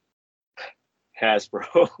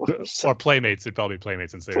Hasbro. Or Playmates. It'd probably be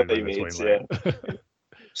Playmates instead of Playmates, yeah.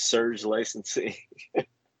 Surge licensing.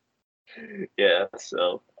 Yeah,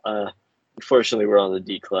 so unfortunately we're on the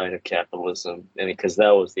decline of capitalism. I mean, because that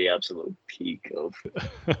was the absolute peak of...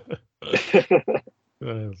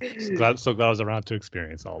 so glad I was around to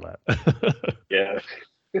experience all that. Yeah.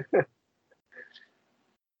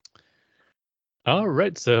 All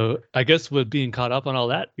right, so I guess with being caught up on all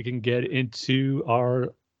that, we can get into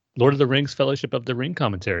our Lord of the Rings Fellowship of the Ring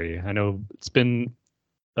commentary. I know it's been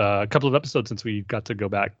a couple of episodes since we got to go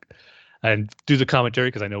back and do the commentary,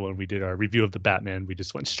 because I know when we did our review of the Batman, we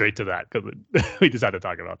just went straight to that because we just had to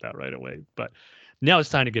talk about that right away. But now it's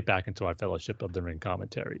time to get back into our Fellowship of the Ring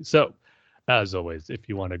commentary. So, as always, if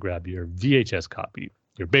you want to grab your VHS copy,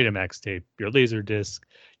 your Betamax tape, your Laserdisc,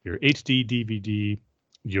 your HD DVD,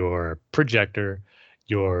 your projector,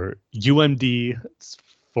 your UMD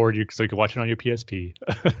so you can watch it on your PSP,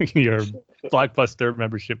 your Blockbuster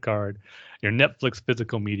membership card, your Netflix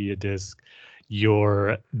physical media disc,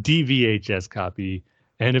 your DVHS copy,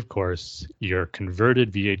 and of course your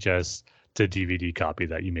converted VHS to DVD copy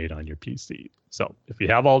that you made on your PC. So if you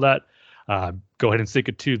have all that, go ahead and sync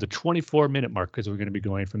it to the 24-minute mark, because we're going to be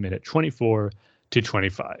going from minute 24 to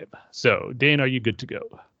 25. So Dane, are you good to go?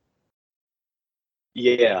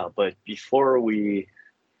 Yeah, but before we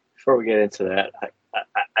get into that,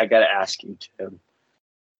 I gotta ask you, Tim,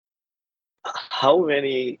 how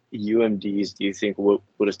many UMDs do you think would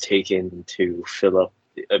have taken to fill up?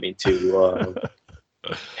 I mean, to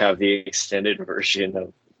have the extended version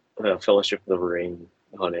of Fellowship of the Ring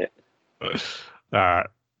on it? 5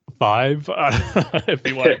 if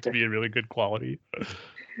you want it to be a really good quality.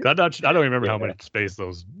 I don't remember how much space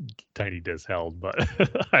those tiny discs held, but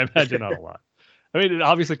I imagine not a lot. I mean, it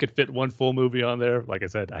obviously could fit one full movie on there. Like I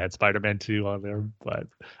said, I had Spider-Man 2 on there, but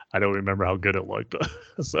I don't remember how good it looked.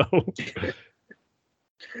 So,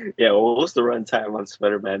 yeah, what was the runtime on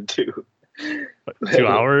Spider-Man 2? 2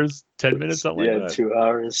 hours, 10 minutes, something like that. 2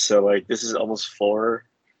 hours. So, like, this is almost 4,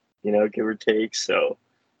 give or take. So,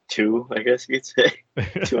 2, I guess you could say.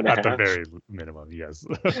 2.5. At the very minimum, yes.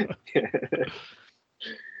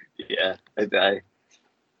 Yeah,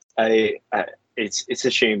 it's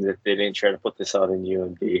a shame that they didn't try to put this out in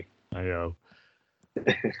UMD. I know.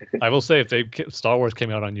 I will say, if Star Wars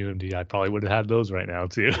came out on UMD, I probably would have had those right now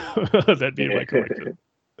too. That'd be my collection.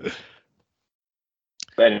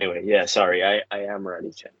 But anyway, yeah, sorry, I am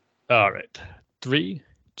ready, Tim. All right, 3,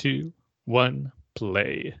 2, 1,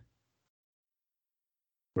 play.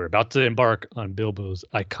 We're about to embark on Bilbo's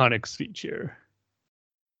iconic speech here.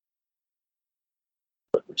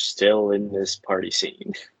 But we're still in this party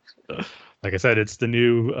scene. Like I said, it's the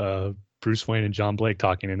new Bruce Wayne and John Blake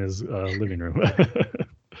talking in his living room.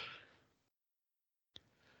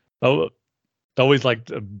 Oh, I always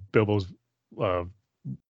liked Bilbo's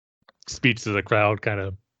speech to the crowd, kind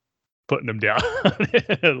of putting them down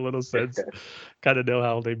in a little sense. Kind of know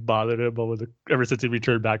how they bothered him ever since he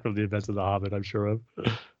returned back from the events of The Hobbit, I'm sure of.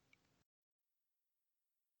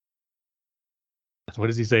 What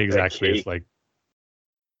does he say exactly? It's like,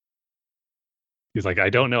 he's like, I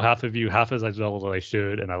don't know half of you half as well as I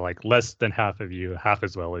should, and I like less than half of you half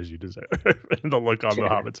as well as you deserve. And the look on the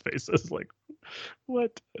Hobbit's faces, like,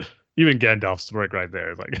 what? Even Gandalf's smirk right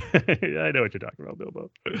there. Like, yeah, I know what you're talking about,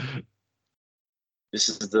 Bilbo. This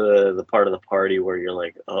is the part of the party where you're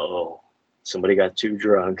like, oh, somebody got too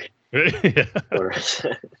drunk. Yeah. Or,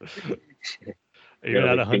 Even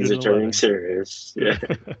at things are 111. turning serious. Yeah.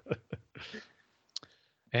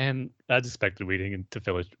 And as expected, we didn't get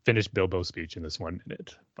to finish Bilbo's speech in this 1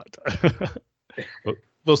 minute. But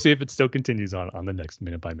we'll see if it still continues on the next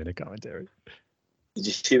minute-by-minute commentary. Did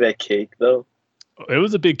you see that cake, though? It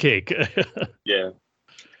was a big cake. Yeah.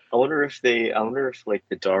 I wonder if like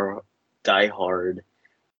the die-hard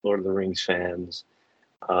Lord of the Rings fans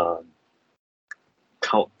count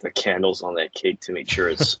the candles on that cake to make sure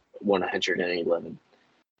it's 111.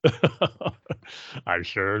 I'm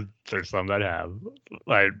sure there's some that have,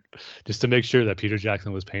 like, just to make sure that Peter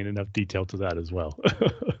Jackson was paying enough detail to that as well.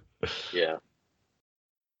 Yeah.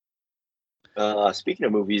 Speaking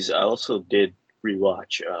of movies, I also did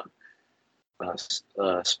rewatch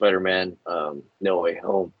Spider-Man No Way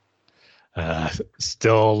Home.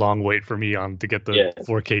 Still a long wait for me to get the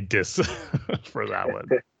 4K disc for that one.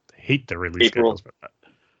 Hate the release schedules for that.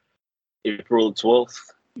 April 12th.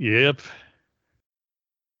 Yep.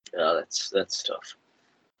 That's tough.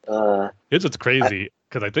 Here's what's crazy,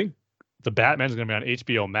 because I think the Batman's going to be on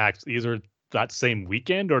HBO Max either that same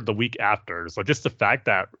weekend or the week after. So just the fact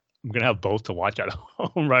that I'm going to have both to watch at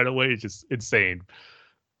home right away is just insane.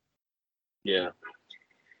 Yeah.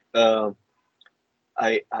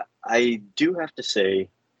 I do have to say,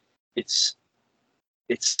 it's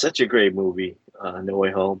such a great movie, No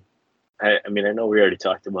Way Home. I mean, I know we already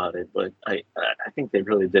talked about it, but I think they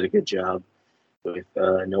really did a good job with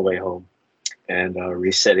No Way Home and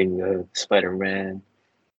resetting the Spider-Man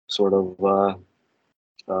sort of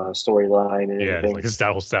storyline and everything. Yeah, like it's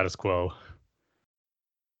that whole status quo.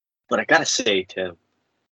 But I gotta say, Tim,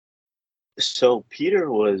 so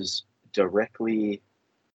Peter was indirectly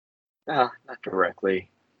at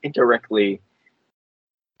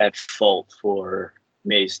fault for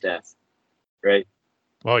May's death, right?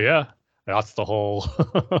 Well, yeah, that's the whole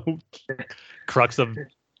crux of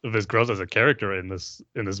his growth as a character in this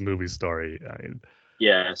movie story. I mean,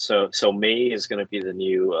 yeah. So May is going to be the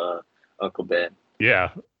new Uncle Ben. Yeah,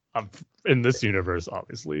 in this universe,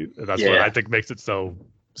 obviously, that's what I think makes it so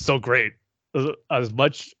great. As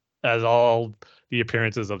much as all the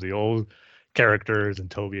appearances of the old characters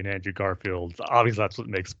and Tobey and Andrew Garfield, obviously that's what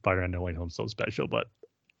makes Spider-Man No Way Home so special. But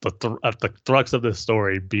at the crux of this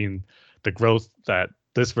story being the growth that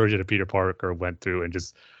this version of Peter Parker went through, and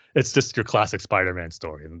it's just your classic Spider-Man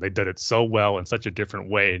story, and they did it so well in such a different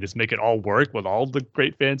way, and just make it all work with all the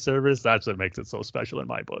great fan service. That's what makes it so special in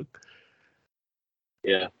my book.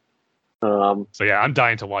 Yeah. So yeah, I'm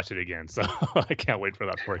dying to watch it again. So I can't wait for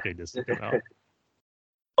that 4K disc to come out.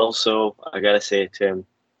 Also, I gotta say it, Tim.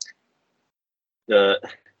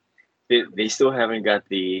 They still haven't got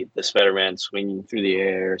the Spider-Man swinging through the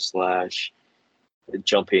air /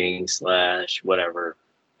 jumping / whatever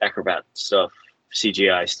acrobat stuff,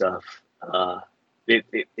 CGI stuff. They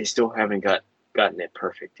still haven't got gotten it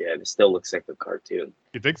perfect yet. It still looks like a cartoon.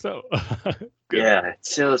 You think so? Yeah, it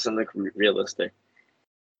still doesn't look realistic.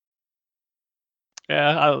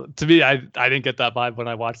 Yeah, to me, I didn't get that vibe when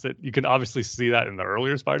I watched it. You can obviously see that in the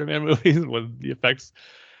earlier Spider-Man movies when the effects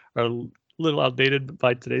are a little outdated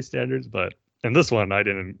by today's standards, but in this one, I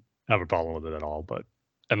didn't have a problem with it at all. But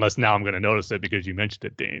unless now I'm going to notice it because you mentioned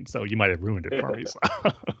it, Dane, so you might have ruined it for me. So.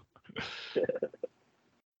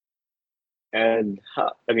 And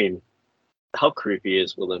how creepy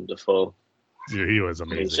is Willem Dafoe? Dude, he was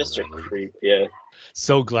amazing. He's just a creep. Yeah.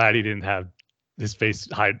 So glad he didn't have his face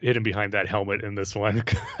hidden behind that helmet in this one.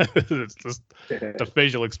 It's just the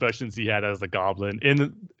facial expressions he had as the Goblin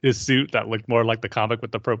in his suit that looked more like the comic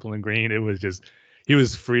with the purple and green. It was just, he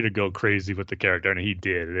was free to go crazy with the character, and he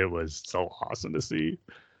did. It was so awesome to see.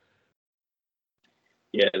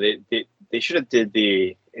 Yeah, they should have did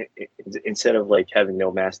the, instead of like having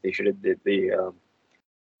no mask, they should have did the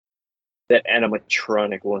that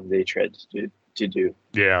animatronic one they tried to do.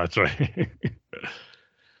 Yeah, that's right.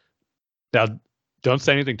 Now, don't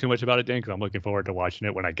say anything too much about it, Dan, because I'm looking forward to watching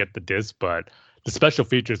it when I get the disc. But the special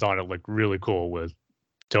features on it look really cool with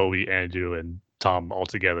Toby, Andrew, and Tom all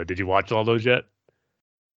together. Did you watch all those yet?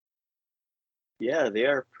 Yeah, they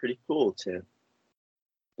are pretty cool, Tim.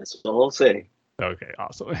 That's all I'll say. Okay,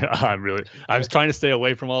 awesome. I was trying to stay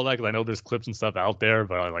away from all that because I know there's clips and stuff out there,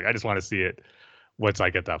 but I just want to see it once I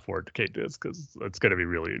get that 4K disc, because it's going to be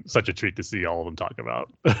really such a treat to see all of them talk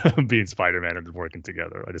about being Spider-Man and working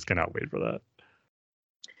together. I just cannot wait for that.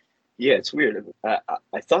 Yeah, it's weird.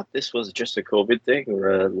 I thought this was just a COVID thing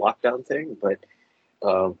or a lockdown thing, but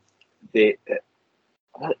I'm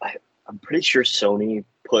pretty sure Sony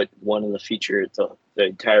put one of the features, the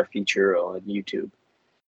entire feature on YouTube.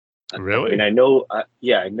 Really? I know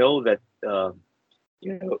that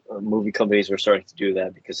movie companies were starting to do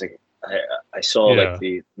that because I saw like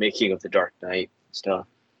the making of The Dark Knight stuff.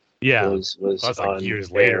 Yeah, was that's like years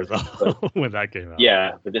later though when that came out.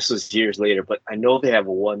 Yeah, but this was years later. But I know they have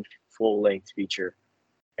one full-length feature,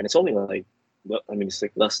 and it's only like, it's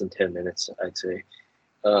like less than 10 minutes, I'd say.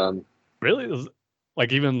 Really?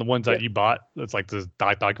 Like even the ones that you bought, it's like this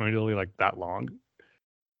documentary like that long?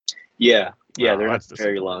 Yeah, wow, they're not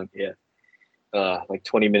very long. Yeah, like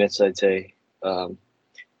 20 minutes, I'd say.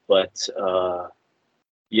 But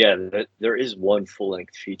there is one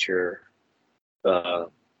full-length feature,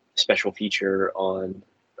 special feature on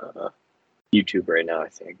YouTube right now, I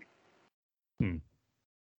think.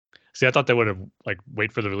 See, I thought they would have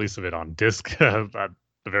wait for the release of it on disc at the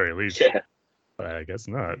very least. Yeah, but I guess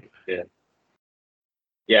not. Yeah.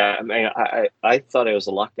 I thought it was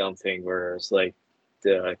a lockdown thing where it's like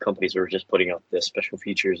the companies were just putting out the special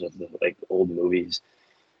features of the older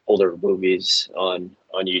movies on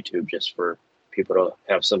YouTube just for people to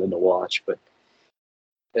have something to watch. But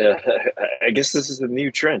I guess this is the new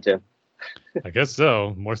trend, Tim. I guess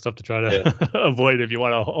so. More stuff to try to avoid if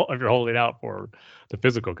you're holding out for the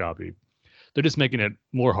physical copy. They're just making it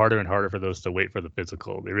harder and harder for those to wait for the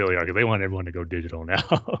physical. They really are, because they want everyone to go digital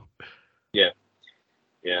now.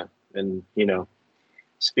 Yeah, and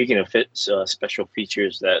speaking of special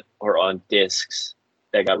features that are on discs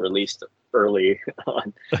that got released early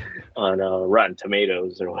on Rotten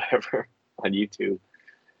Tomatoes or whatever on YouTube,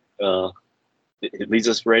 it leads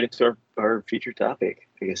us right into our feature topic,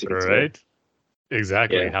 I guess you could say.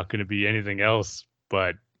 Exactly. Yeah. How can it be anything else?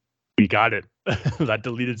 But we got it. That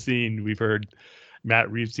deleted scene we've heard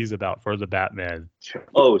Matt Reeves tease about for the Batman.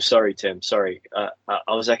 Oh, sorry, Tim. Sorry. I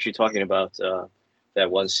was actually talking about that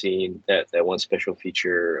one scene, that one special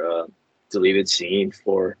feature deleted scene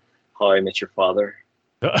for How I Met Your Father.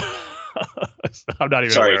 I'm not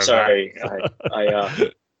even sorry.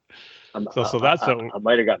 That. I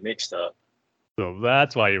might have got mixed up. So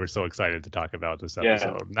that's why you were so excited to talk about this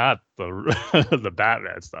episode, not the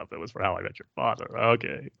Batman stuff. It was for How I Met Your Father.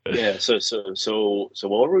 Okay. Yeah. So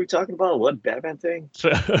what were we talking about? What Batman thing?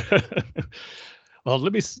 Well, I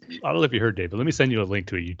don't know if you heard, Dave, but let me send you a link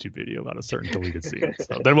to a YouTube video about a certain deleted scene.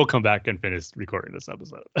 So then we'll come back and finish recording this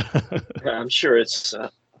episode. I'm sure it's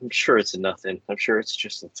nothing. I'm sure it's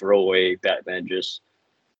just a throwaway Batman just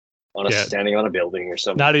standing on a building or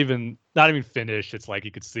something. Not even finished. It's like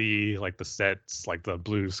you could see the sets, the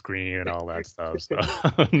blue screen and all that stuff. So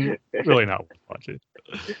really not worth watching.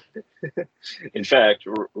 In fact,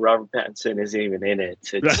 Robert Pattinson isn't even in it.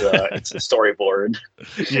 It's a storyboard.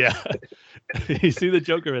 Yeah. You see the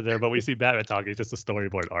Joker in there, but we see Batman talking. It's just a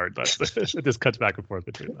storyboard art. It just cuts back and forth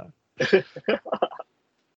between that.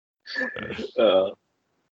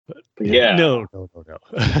 Yeah. No.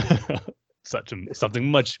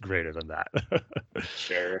 Something much greater than that.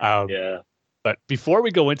 Sure. Yeah. But before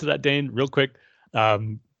we go into that, Dane, real quick,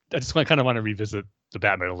 just kind of want to revisit the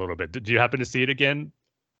Batman a little bit. Did you happen to see it again?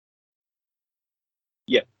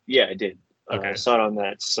 Yeah, I did. Okay. I saw it on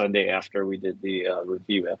that Sunday after we did the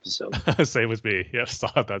review episode. Same with me. Yeah,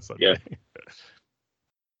 saw it that Sunday.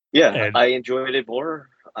 Yeah, And- I enjoyed it more.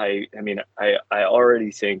 I mean, I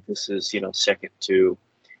already think this is, second to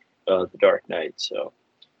The Dark Knight. So,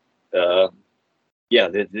 yeah,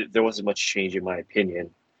 there wasn't much change in my opinion.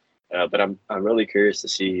 But I'm really curious to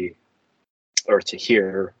see or to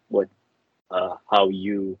hear what how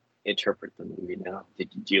you interpret the movie now. Do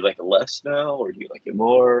you like it less now, or do you like it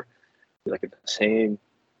more? Do you like it the same?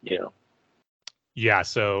 Yeah,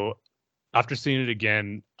 so after seeing it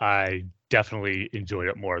again, I definitely enjoyed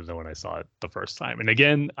it more than when I saw it the first time. And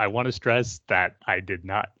again, I want to stress that I did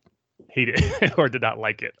not hate it or did not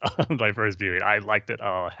like it on my first viewing. I liked it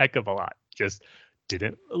a heck of a lot. Just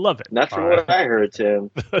didn't love it. Not from what I heard, Tim.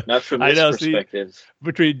 Not from this perspective.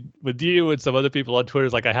 With you and some other people on Twitter,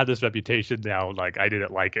 like I had this reputation now, like I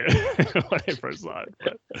didn't like it when I first saw it.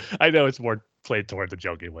 But I know it's more played toward the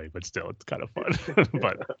joking way, but still, it's kind of fun.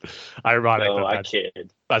 But ironic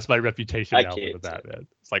that's my reputation now with that. Man.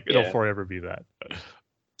 It's like it'll forever be that.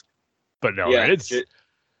 But no,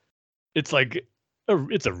 it's like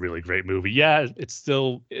it's a really great movie. Yeah,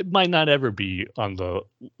 it might not ever be on the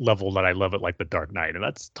level that I love it, like The Dark Knight, and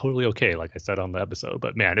that's totally okay. Like I said on the episode,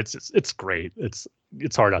 but man, it's great. It's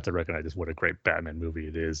hard not to recognize just what a great Batman movie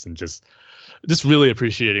it is, and just really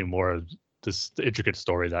appreciating more of this intricate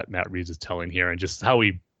story that Matt Reeves is telling here, and just how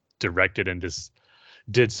he directed and just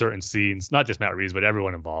did certain scenes. Not just Matt Reeves, but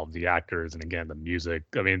everyone involved, the actors, and again the music.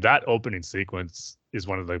 I mean, that opening sequence is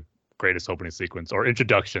one of the greatest opening sequence or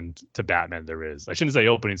introduction to Batman there is. I shouldn't say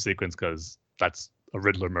opening sequence because that's a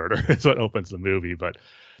Riddler murder is what opens the movie, but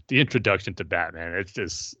the introduction to Batman,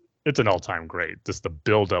 it's an all-time great. Just the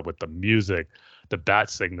build up with the music, the bat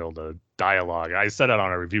signal, the dialogue. I said it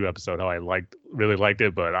on a review episode how I really liked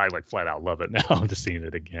it, but I like flat out love it now just seeing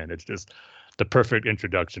it again. It's just the perfect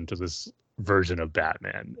introduction to this version of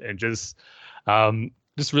Batman, and just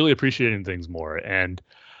really appreciating things more. And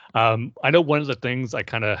I know one of the things I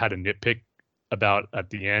kind of had a nitpick about at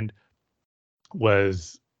the end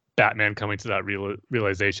was Batman coming to that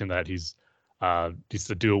realization that he's needs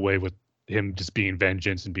to do away with him just being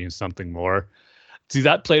vengeance and being something more. See,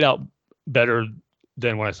 that played out better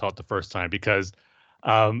than when I saw it the first time, because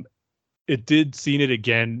seeing it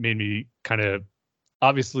again made me kind of,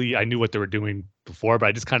 obviously I knew what they were doing before, but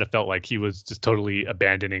I just kind of felt like he was just totally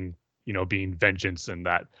abandoning, being vengeance and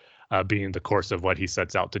that being the course of what he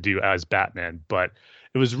sets out to do as Batman. But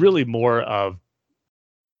it was really more of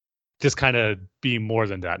just kind of being more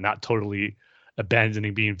than that, not totally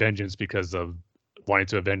abandoning being vengeance because of wanting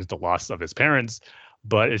to avenge the loss of his parents,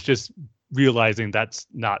 but it's just realizing that's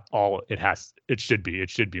not all it should be. It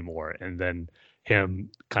should be more. And then him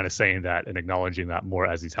kind of saying that and acknowledging that more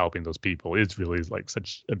as he's helping those people is really like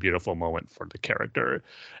such a beautiful moment for the character.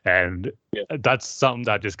 And that's something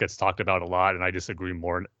that just gets talked about a lot, and I disagree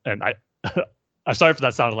more. And I'm sorry if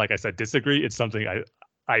that sounded like I said disagree. It's something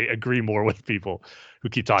I agree more with people who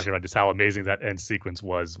keep talking about just how amazing that end sequence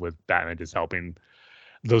was with Batman just helping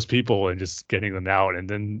those people and just getting them out. And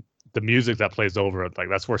then the music that plays over it, like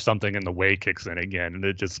that's where Something in the Way kicks in again, and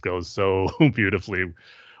it just goes so beautifully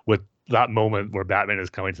with that moment where Batman is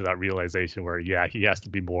coming to that realization where he has to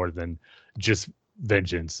be more than just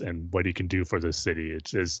vengeance and what he can do for this city.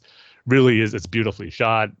 It's beautifully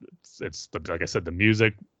shot. It's like I said, the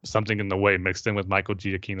music, Something in the Way mixed in with Michael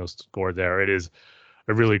Giacchino's score there. It is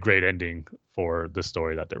a really great ending for the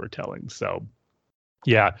story that they were telling. So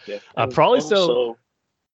probably also,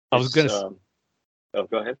 I was gonna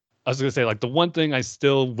go ahead. I was gonna say, like, the one thing I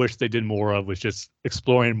still wish they did more of was just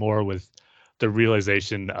exploring more with the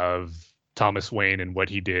realization of Thomas Wayne and what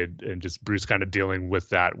he did, and just Bruce kind of dealing with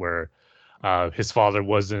that, where his father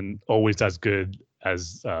wasn't always as good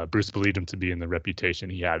as Bruce believed him to be in the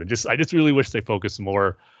reputation he had. And I just really wish they focused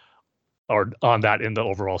more on that in the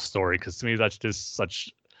overall story, because to me that's just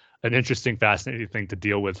such an interesting, fascinating thing to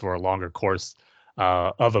deal with for a longer course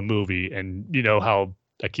of a movie. And how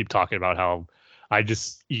I keep talking about how I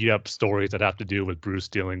just eat up stories that have to do with Bruce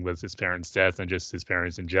dealing with his parents' death and just his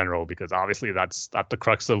parents in general, because obviously that's at the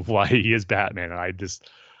crux of why he is Batman. And I just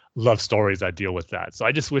love stories that deal with that. So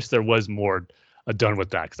I just wish there was more done with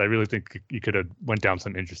that, because I really think you could have went down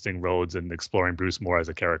some interesting roads and exploring Bruce more as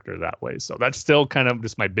a character that way. So that's still kind of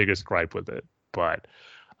just my biggest gripe with it. But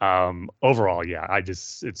overall,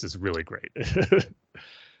 it's just really great.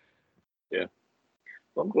 Yeah.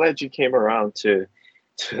 Well, I'm glad you came around to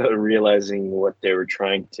realizing what they were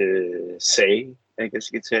trying to say, I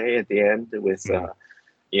guess you could say, at the end with,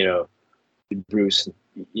 Bruce,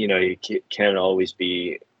 you can't always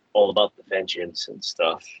be all about the vengeance and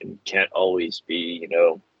stuff, and you can't always be,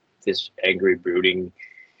 this angry, brooding,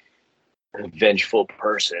 vengeful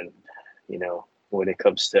person, when it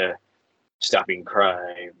comes to stopping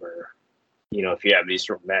crime, or, if you have these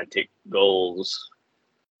romantic goals.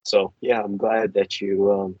 So yeah, I'm glad that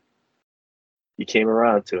you came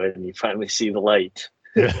around to it and you finally see the light.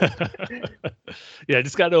 Yeah, I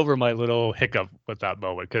just got over my little hiccup with that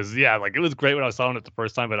moment, because like it was great when I saw it the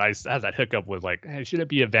first time, but I had that hiccup with like, hey, should it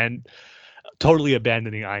be totally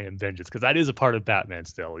abandoning I Am Vengeance, because that is a part of Batman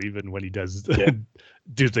still, even when he does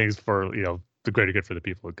do things for the greater good for the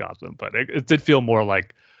people of Gotham. But it did feel more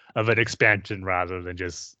like of an expansion rather than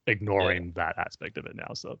just ignoring that aspect of it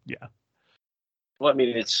now. So yeah. Well, I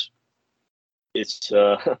mean, it's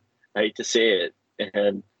I hate to say it,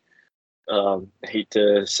 and I hate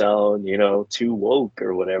to sound too woke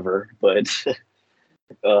or whatever, but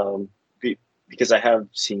because I have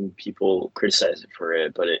seen people criticize it for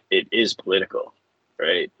it, but it is political,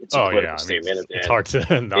 right? It's a political statement. I mean, it's hard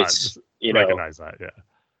to not recognize that.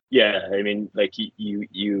 Yeah, I mean, like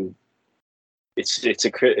you it's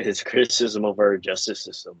a criticism of our justice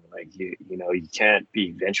system. Like you can't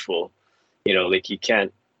be vengeful. Like you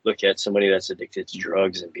can't look at somebody that's addicted to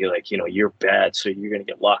drugs and be like, you're bad, so you're gonna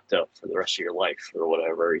get locked up for the rest of your life or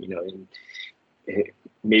whatever. And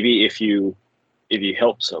maybe if you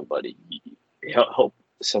help somebody, help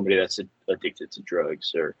somebody that's addicted to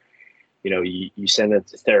drugs, or you send them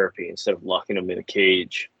to therapy instead of locking them in a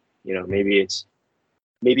cage.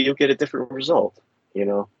 Maybe you'll get a different result.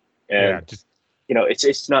 And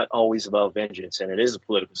it's not always about vengeance, and it is a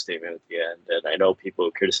political statement at the end. And I know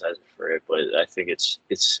people criticize it for it, but I think it's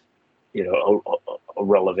a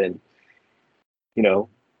relevant,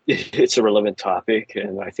 it's a relevant topic,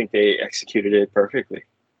 and I think they executed it perfectly.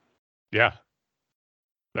 Yeah,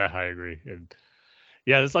 I agree. And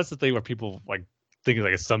yeah, that's the thing where people like thinking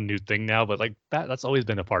like it's some new thing now, but like that's always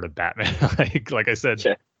been a part of Batman. like I said.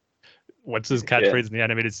 Yeah. What's his catchphrase in the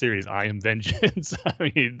animated series? I am vengeance.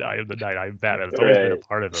 I mean, I am the night. I am Batman. It's always been a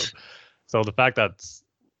part of him. So the fact that's,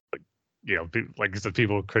 like you said,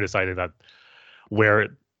 people criticizing that, where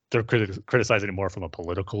they're criticizing it more from a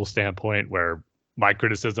political standpoint, where my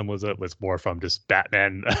criticism was more from just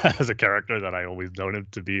Batman as a character that I always known him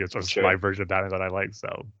to be. It's just my version of Batman that I like.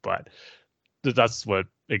 So, but that's what,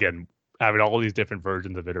 again, having all these different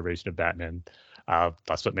versions of iteration of Batman.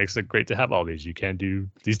 That's what makes it great to have all these. You can do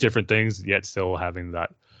these different things, yet still having the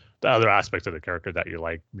other aspects of the character that you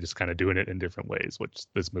like, just kind of doing it in different ways, which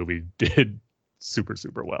this movie did super,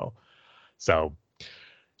 super well. So,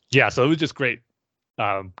 yeah, so it was just great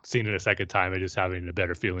seeing it a second time and just having a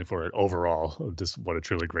better feeling for it overall, of just what a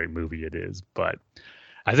truly great movie it is. But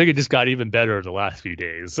I think it just got even better the last few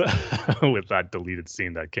days with that deleted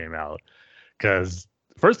scene that came out. Because,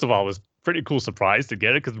 first of all, it was a pretty cool surprise to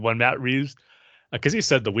get it, because when Matt Reeves... Because he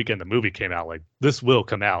said the weekend the movie came out, like, this will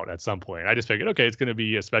come out at some point. I just figured, okay, it's going to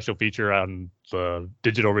be a special feature on the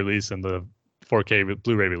digital release and the 4K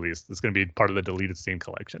Blu-ray release. It's going to be part of the deleted scene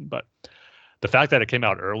collection. But the fact that it came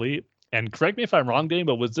out early, and correct me if I'm wrong, Dane,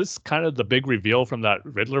 but was this kind of the big reveal from that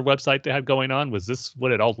Riddler website they had going on? Was this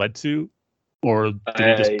what it all led to? Or did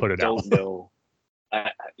he just put it out? I don't know.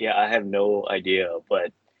 I have no idea.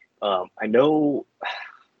 But I know,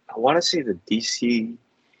 I want to say the DC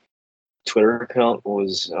Twitter account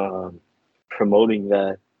was promoting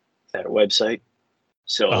that website,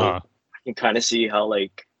 so I can kind of see how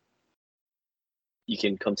like you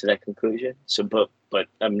can come to that conclusion. So, but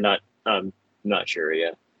I'm not sure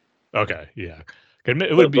yet. Okay, yeah,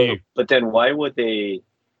 it would be. But then why would they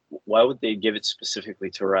give it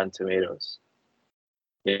specifically to Rotten Tomatoes?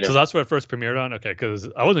 So that's where it first premiered on. Okay, because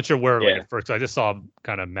I wasn't sure where like, at first. I just saw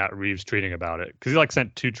kind of Matt Reeves tweeting about it, because he like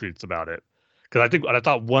sent 2 tweets about it. Because I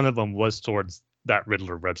thought one of them was towards that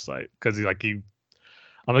Riddler website. Because I'm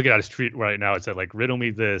looking at his tweet right now. It said like, riddle me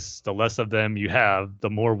this: the less of them you have, the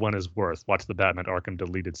more one is worth. Watch the Batman Arkham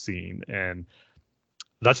deleted scene, and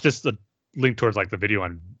that's just a link towards like the video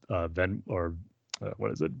on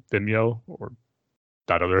what is it, Vimeo, or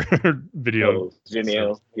that other video. Oh,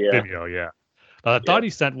 Vimeo, yeah. Vimeo, yeah. I thought he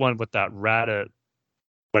sent one with that Reddit,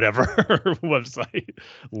 whatever website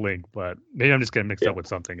link, but maybe I'm just getting mixed up with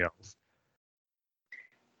something else.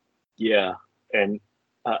 Yeah, and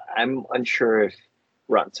I'm unsure if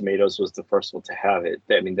Rotten Tomatoes was the first one to have it.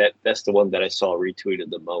 I mean, that's the one that I saw retweeted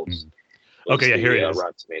the most. Okay, here it is.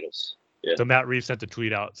 Rotten Tomatoes. Yeah. So Matt Reeves sent a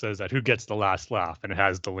tweet out, says that who gets the last laugh, and it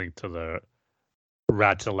has the link to the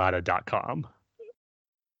ratsalada.com.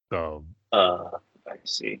 So I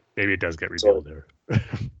see. Maybe it does get revealed there.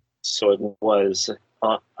 So it was.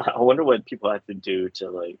 I wonder what people have to do to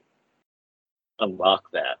like unlock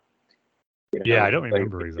that. Yeah, I don't Like,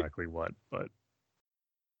 remember exactly what, but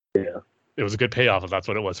yeah. it was a good payoff if that's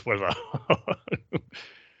what it was for, though.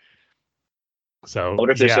 I So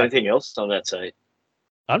wonder if there's yeah, anything else on that site.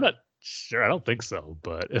 I'm not sure. I don't think so,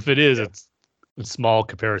 but if it is, Yeah. it's a small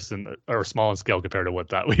comparison or small in scale compared to what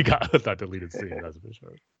that we got with that deleted scene. That's for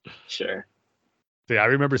sure. Sure. So, yeah, I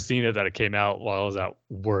remember seeing it that it came out while I was at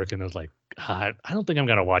work, and I was like, I don't think I'm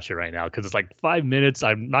gonna watch it right now because it's like 5 minutes.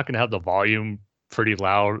 I'm not gonna have the volume pretty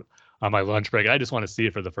loud on my lunch break. I just want to see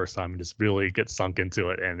it for the first time and just really get sunk into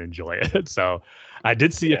it and enjoy it. So I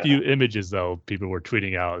did see a Yeah. few images though people were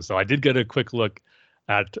tweeting out. So I did get a quick look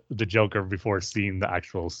at the Joker before seeing the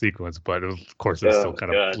actual sequence, but of course it's still Oh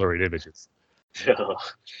kind of God. blurry images.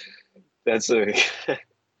 That's a.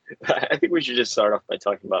 I think we should just start off by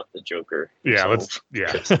talking about the Joker. Yeah, himself.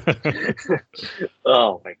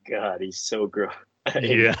 Oh my God, he's so gross.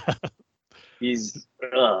 Yeah. He's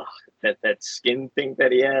that skin thing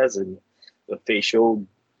that he has, and the facial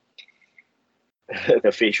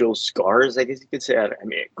the facial scars, I guess you could say. I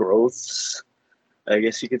mean, growths, I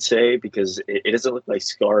guess you could say, because it doesn't look like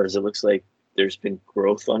scars. It looks like there's been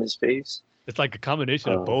growth on his face. It's like a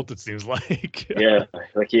combination of both, it seems like. Yeah,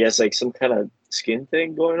 like he has like some kind of skin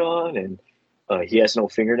thing going on, and he has no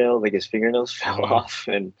fingernail. Like his fingernails fell off,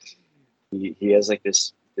 and he has like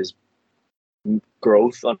this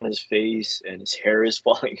growth on his face, and his hair is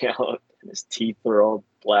falling out, and his teeth are all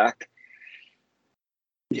black.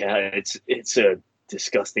 Yeah, it's a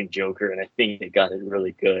disgusting Joker, and I think they got it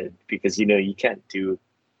really good because you can't do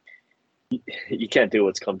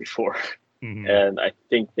what's come before, and I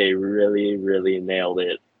think they really really nailed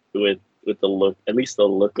it with the look, at least the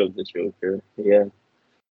look of the Joker.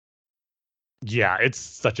 Yeah, it's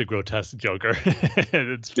such a grotesque Joker.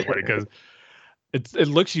 It's funny because it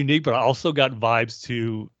looks unique, but I also got vibes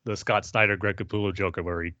to the Scott Snyder Greg Capullo Joker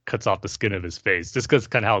where he cuts off the skin of his face, just because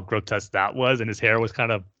kind of how grotesque that was, and his hair was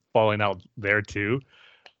kind of falling out there too.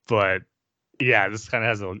 But yeah, this kind of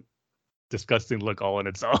has a disgusting look all in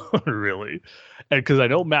its own, really. And because I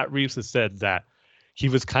know Matt Reeves has said that he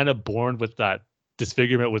was kind of born with that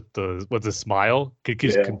disfigurement with the smile.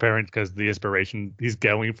 He's comparing because the inspiration he's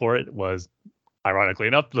going for it was, ironically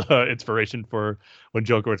enough, the inspiration for when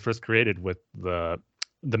Joker was first created with the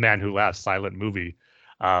Man Who Laughs silent movie.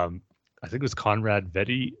 I think it was Conrad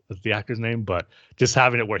Veidt is the actor's name, but just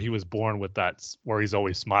having it where he was born with that, where he's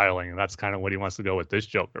always smiling, and that's kind of what he wants to go with this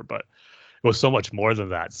Joker. But it was so much more than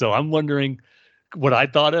that. So I'm wondering, what I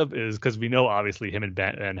thought of is, because we know obviously him and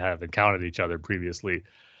Batman have encountered each other previously.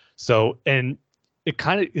 So, and it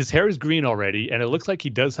kind of, his hair is green already, and it looks like he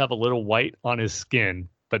does have a little white on his skin,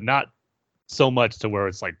 but not so much to where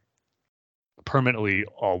it's like permanently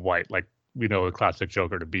all white, like we know the classic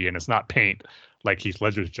Joker to be, and it's not paint like Heath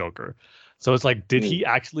Ledger's Joker. So it's like, did he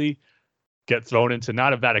actually get thrown into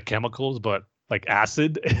not a vat of chemicals, but like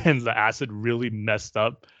acid, and the acid really messed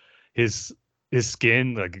up his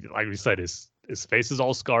skin? Like we said, his face is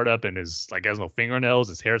all scarred up, and his like has no fingernails,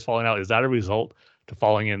 his hair's falling out. Is that a result to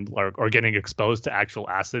falling in or getting exposed to actual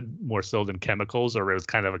acid more so than chemicals, or it was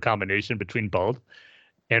kind of a combination between both?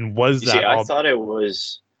 And was that I thought it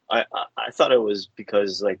was I thought it was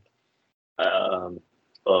because of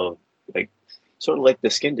like sort of like the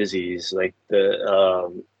skin disease, like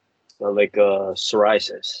the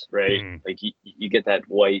psoriasis, right? Like you get that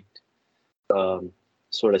white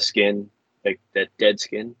sort of skin, like that dead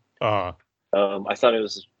skin. I thought it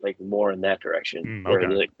was like more in that direction, where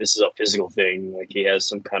like this is a physical thing, like he has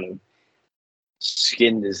some kind of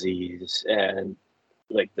skin disease, and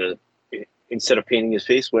like instead of painting his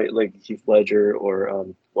face white like Heath Ledger or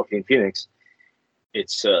Joaquin Phoenix,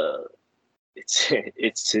 it's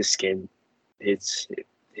his skin, it's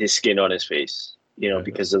his skin on his face,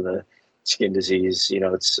 because of the skin disease.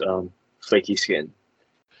 It's flaky skin.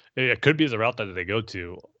 It could be the route that they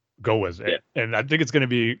go with it, and I think it's going to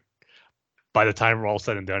be, by the time we're all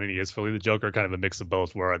said and done, and he is fully the Joker, kind of a mix of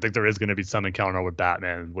both. Where I think there is going to be some encounter with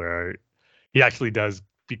Batman where he actually does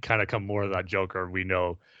kind of come more of that Joker we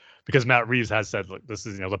know, because Matt Reeves has said, look, this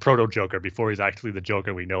is the proto Joker before he's actually the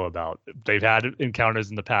Joker we know about. They've had encounters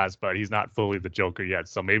in the past, but he's not fully the Joker yet.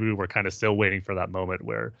 So maybe we're kind of still waiting for that moment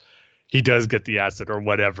where he does get the acid or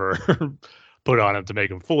whatever put on him to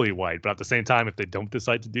make him fully white. But at the same time, if they don't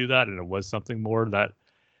decide to do that, and it was something more that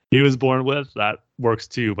he was born with, that works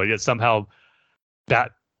too. But yet somehow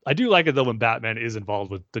I do like it though when Batman is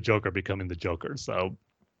involved with the Joker becoming the Joker. So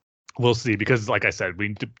we'll see, because like I said,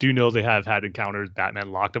 we do know they have had encounters.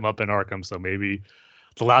 Batman locked him up in Arkham, so maybe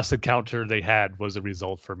the last encounter they had was a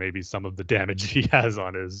result for maybe some of the damage he has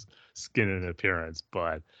on his skin and appearance.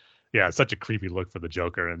 But yeah, such a creepy look for the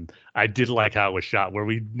Joker. And I did like how it was shot, where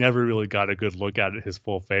we never really got a good look at his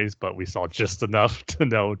full face, but we saw just enough to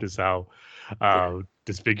know just how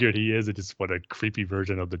disfigured he is, and just what a creepy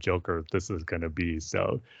version of the Joker this is going to be.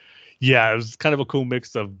 So, yeah, it was kind of a cool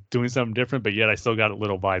mix of doing something different, but yet I still got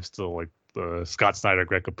little vibes to like the Scott Snyder,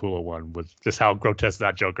 Greg Capullo one, with just how grotesque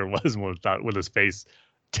that Joker was with his face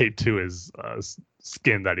taped to his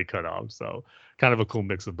skin that he cut off. So, kind of a cool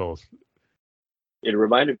mix of both. It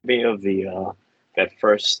reminded me of the that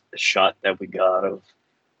first shot that we got of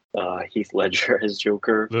Heath Ledger as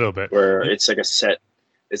Joker, A little bit. where it's like a set.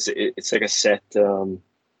 It's like a set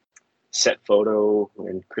photo,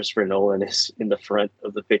 and Christopher Nolan is in the front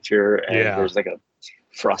of the picture, and there's like a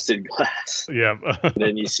frosted glass. Yeah. And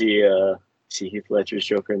then you see Heath Ledger's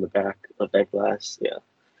Joker in the back of that glass. Yeah,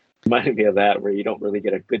 reminded me of that, where you don't really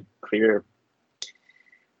get a good clear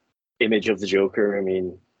image of the Joker. I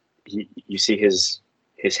mean, you see his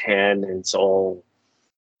hand, and it's all,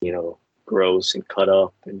 you know, gross and cut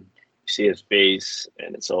up, and you see his face,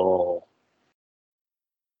 and it's all,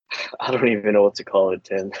 I don't even know what to call it,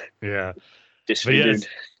 Tim. Yeah. Disfigured.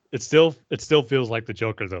 It still feels like the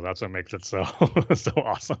Joker, though. That's what makes it so so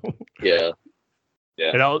awesome. Yeah.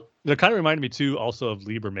 And it kind of reminded me too, also, of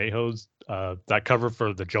Lee Bermejo's that cover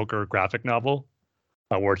for the Joker graphic novel,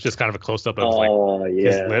 where it's just kind of a close up of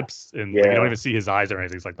his lips, and you don't even see his eyes or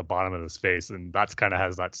anything. It's like the bottom of his face, and that's kind of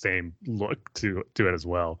has that same look to it as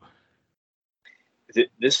well.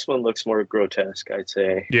 This one looks more grotesque, I'd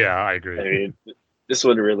say. Yeah, I agree. I mean, this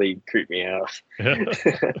one really creeped me out.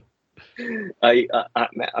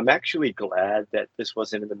 I'm actually glad that this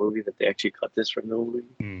wasn't in the movie, that they actually cut this from the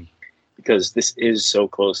movie, because this is so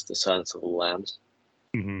close to Silence of the Lambs.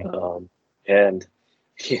 Mm-hmm. And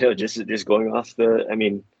you know, just going off the, I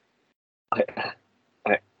mean,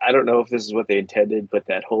 I don't know if this is what they intended, but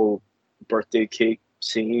that whole birthday cake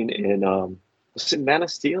scene in was it Man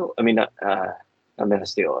of Steel? I mean, not Man of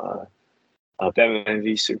Steel. Batman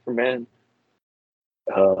v Superman.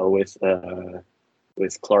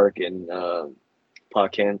 With Clark and Pa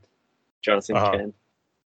Kent, Jonathan Kent,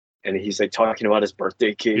 and he's like talking about his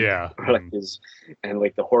birthday cake. Yeah, or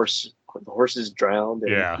like the horse is drowned.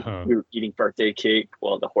 And we were eating birthday cake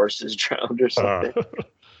while the horse is drowned or something.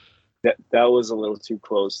 That was a little too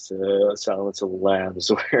close to Silence of the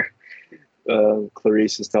Lambs, where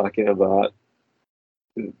Clarice is talking about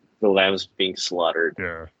the lambs being slaughtered.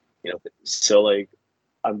 Yeah, you know, so like,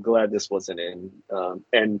 I'm glad this wasn't in.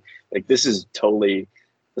 And like, this is totally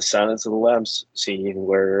the Silence of the Lambs scene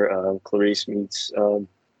where Clarice meets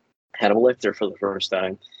Hannibal Lecter for the first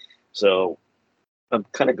time. So I'm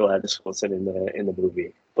kind of glad this wasn't in the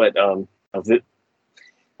movie. But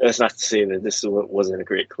that's not to say that this wasn't a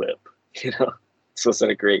great clip. You know, this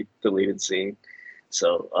wasn't a great deleted scene.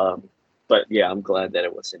 So, but yeah, I'm glad that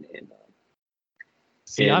it wasn't in.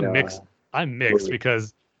 See, I'm mixed. I'm mixed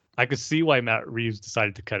because I could see why Matt Reeves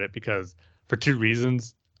decided to cut it, because for two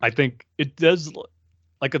reasons. I think it does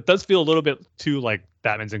feel a little bit too like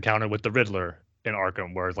Batman's encounter with the Riddler in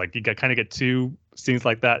Arkham, where it's like you kind of get two scenes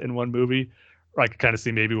like that in one movie. Or I could kind of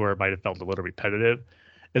see maybe where it might have felt a little repetitive,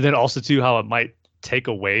 and then also too how it might take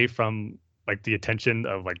away from like the attention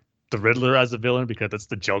of like the Riddler as a villain, because it's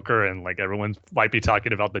the Joker, and like everyone might be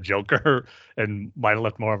talking about the Joker and might have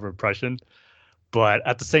left more of an impression. But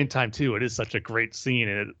at the same time, too, it is such a great scene,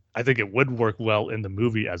 and I think it would work well in the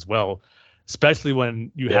movie as well, especially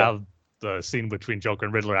when you have the scene between Joker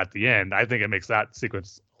and Riddler at the end. I think it makes that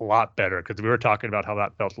sequence a lot better, because we were talking about how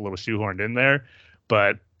that felt a little shoehorned in there.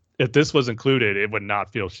 But if this was included, it would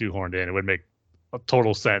not feel shoehorned in. It would make a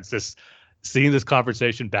total sense. Just seeing this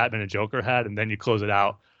conversation Batman and Joker had, and then you close it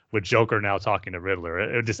out with Joker now talking to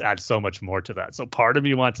Riddler, it just adds so much more to that. So part of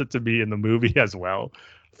me wants it to be in the movie as well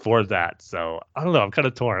for that. So I don't know. I'm kind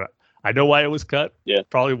of torn. I know why it was cut. Yeah,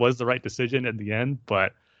 probably was the right decision in the end,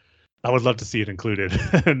 but I would love to see it included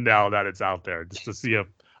now that it's out there. Just to see a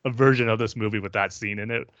version of this movie with that scene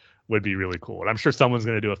in it would be really cool. And I'm sure someone's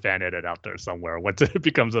going to do a fan edit out there somewhere. Once it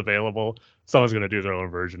becomes available, someone's going to do their own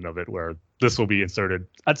version of it where this will be inserted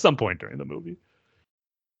at some point during the movie.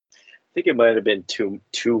 I think it might have been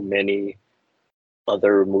too many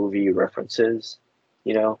other movie references,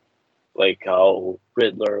 you know, like how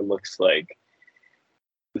Riddler looks like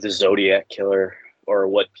the Zodiac killer, or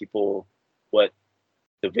what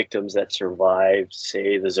the victims that survived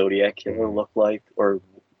say the Zodiac killer looked like, or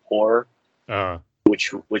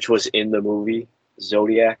which was in the movie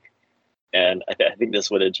Zodiac. And I think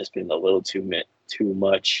this would have just been a little too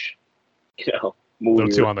much, you know, movie, a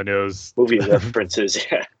little too on the nose. Movie references.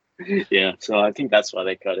 Yeah. So I think that's why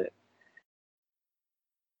they cut it.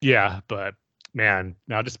 Yeah, but man,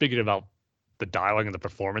 now just speaking about the dialogue and the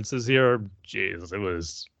performances here, jeez, it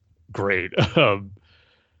was great.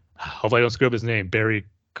 Hopefully I don't screw up his name, Barry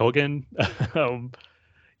Kogan.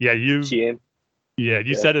 Yeah, you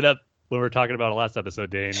set it up when we were talking about it last episode,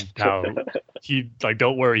 Dane, how he like,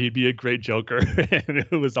 don't worry, he'd be a great Joker, and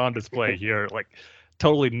it was on display here. Like,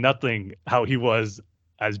 totally nothing how he was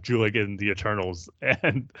as Druig in the Eternals,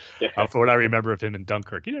 and for what I remember of him in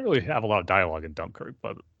Dunkirk, he didn't really have a lot of dialogue in Dunkirk,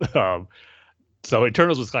 but so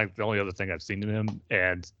Eternals was kind of the only other thing I've seen in him,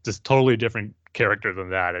 and just totally different character than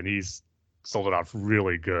that, and he's sold it off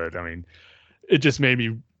really good. I mean, it just made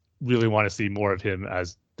me really want to see more of him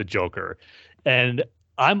as the Joker, and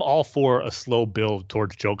I'm all for a slow build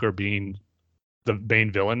towards Joker being the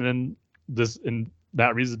main villain in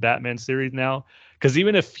Matt Reeves' Batman series now. Because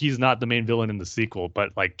even if he's not the main villain in the sequel,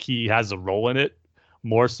 but like he has a role in it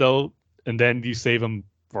more so, and then you save him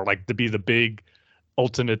for like to be the big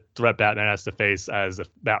ultimate threat Batman has to face, as if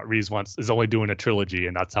Matt Reeves is only doing a trilogy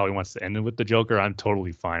and that's how he wants to end it with the Joker, I'm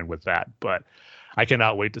totally fine with that. But I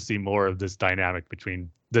cannot wait to see more of this dynamic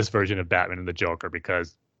between this version of Batman and the Joker,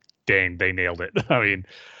 because dang, they nailed it. I mean,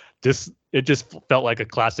 it just felt like a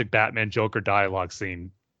classic Batman Joker dialogue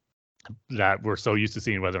scene that we're so used to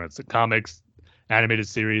seeing, whether it's the comics, animated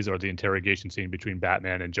series, or the interrogation scene between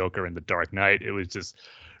Batman and Joker in The Dark Knight. It was just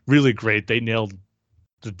really great. They nailed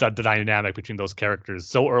the dynamic between those characters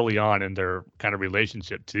so early on in their kind of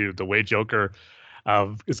relationship too. The way Joker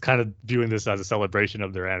is kind of viewing this as a celebration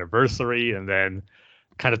of their anniversary, and then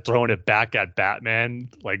kind of throwing it back at Batman,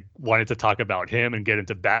 like wanting to talk about him and get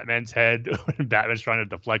into Batman's head when Batman's trying to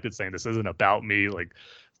deflect it, saying this isn't about me, like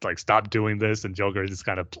stop doing this, and Joker is just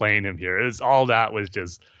kind of playing him here. All that was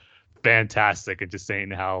just fantastic, and just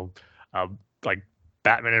saying how like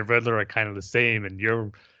Batman and Riddler are kind of the same, and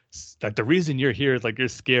you're like, the reason you're here is like you're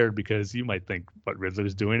scared because you might think what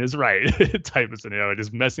Riddler's doing is right type of scenario.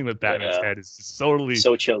 Just messing with Batman's head is just totally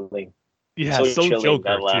so chilling. Yeah, so chilling, Joker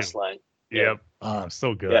that last too. line. Yep. Oh,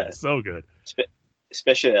 so good. Yeah. So good.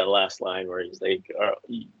 Especially that last line where he's like,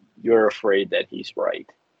 "You're afraid that he's right."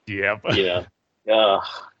 Yep. You know. Oh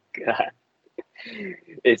God.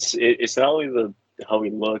 It's not only how he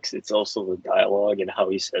looks, it's also the dialogue and how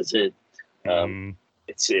he says it.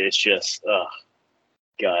 It's just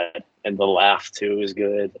God, and the laugh too is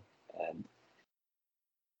good. And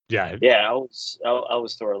yeah, I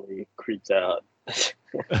was thoroughly creeped out.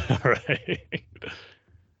 Right.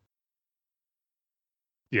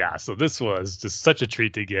 Yeah, so this was just such a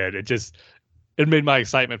treat to get. It made my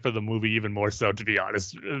excitement for the movie even more so, to be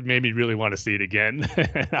honest. It made me really want to see it again.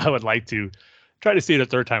 I would like to try to see it a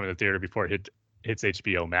third time in the theater before it hits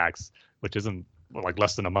HBO Max, which isn't like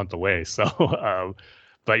less than a month away. So,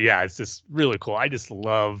 but yeah, it's just really cool. I just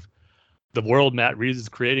love the world Matt Reeves is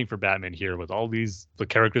creating for Batman here, with all the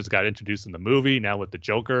characters that got introduced in the movie, now with the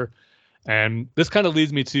Joker. And this kind of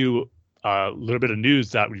leads me to a little bit of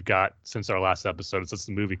news that we've got since our last episode, since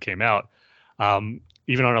the movie came out.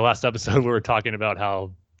 Even on our last episode, we were talking about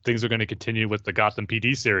how things are going to continue with the Gotham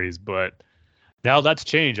PD series, but now that's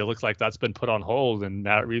changed. It looks like that's been put on hold, and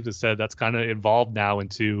Matt Reeves has said that's kind of evolved now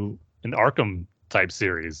into an Arkham type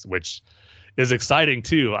series, which is exciting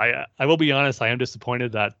too. I will be honest, I am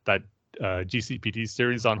disappointed that GCPD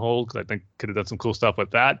series on hold, because I think could have done some cool stuff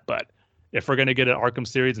with that. But if we're going to get an Arkham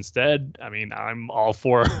series instead, I mean, I'm all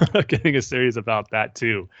for getting a series about that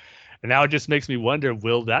too. And now it just makes me wonder,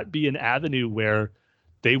 will that be an avenue where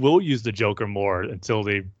they will use the Joker more until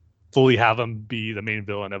they fully have him be the main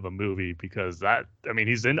villain of a movie? Because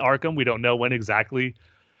he's in Arkham. We don't know when exactly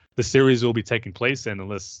the series will be taking place in,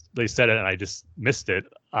 unless they said it and I just missed it.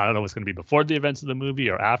 I don't know if it's going to be before the events of the movie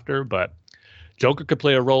or after, but Joker could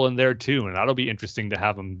play a role in there too. And that'll be interesting to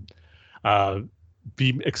have him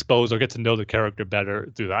be exposed or get to know the character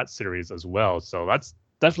better through that series as well. So that's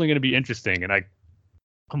definitely going to be interesting. And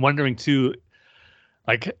I'm wondering too,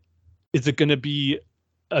 like, is it going to be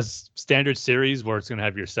a standard series where it's going to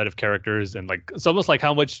have your set of characters, and like, it's almost like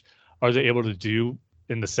how much are they able to do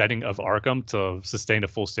in the setting of Arkham to sustain a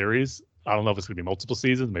full series? I don't know if it's going to be multiple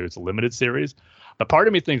seasons, maybe it's a limited series. But part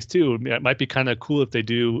of me thinks too, it might be kind of cool if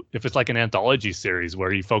it's like an anthology series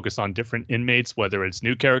where you focus on different inmates, whether it's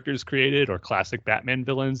new characters created or classic Batman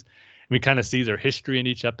villains. And we kind of see their history in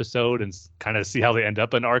each episode and kind of see how they end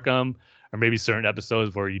up in Arkham, or maybe certain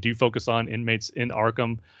episodes where you do focus on inmates in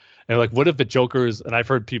Arkham. And like, what if the Joker's, and I've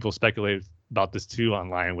heard people speculate about this too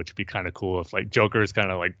online, which would be kind of cool if like Joker is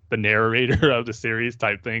kind of like the narrator of the series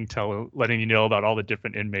type thing, letting you know about all the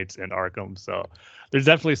different inmates in Arkham. So there's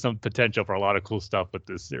definitely some potential for a lot of cool stuff with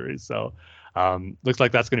this series. So looks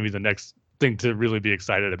like that's going to be the next thing to really be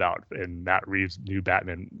excited about in Matt Reeves' new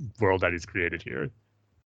Batman world that he's created here.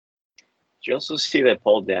 you also see that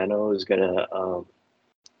Paul Dano is gonna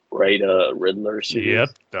write a Riddler series? Yep,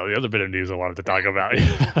 the other bit of news I wanted to talk about.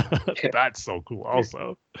 That's so cool.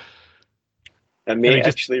 Also, I may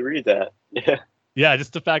actually read that. Yeah. Yeah,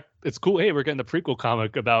 just the fact it's cool. Hey, we're getting a prequel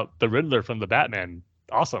comic about the Riddler from the Batman.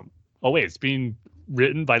 Awesome. Oh wait, it's being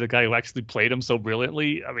written by the guy who actually played him so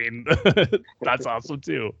brilliantly. I mean, that's awesome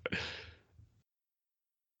too.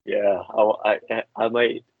 Yeah, I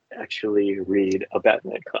might actually read a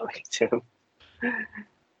Batman comic too.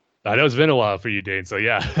 I know it's been a while for you, Dane. So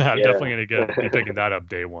yeah, I'm definitely gonna be picking that up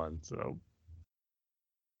day one. So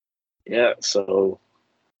yeah, so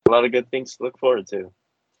a lot of good things to look forward to.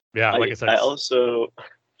 Yeah, like I said, I also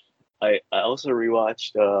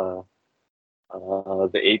rewatched the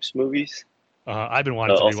Apes movies. I've been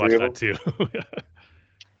wanting to rewatch that too.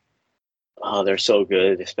 Oh, they're so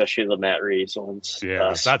good, especially the Matt Reeves ones. Yeah,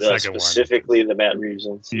 that second specifically the Matt Reeves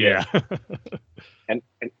ones. Yeah. and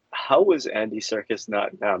how was Andy Serkis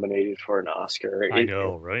not nominated for an Oscar? I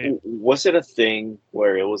know, right? Was it a thing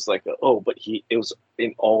where it was like, but it was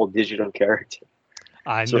an all digital character?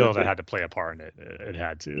 I know that had to play a part in it. It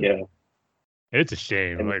had to. Yeah. It's a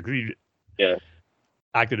shame. Like he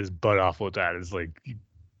acted his butt off with that. It's like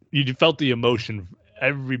you felt the emotion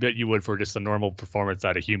every bit you would for just a normal performance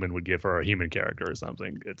that a human would give for a human character or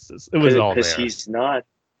something. It was all there. Because he's not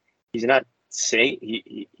saying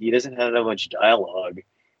he doesn't have that much dialogue.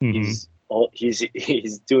 Mm-hmm.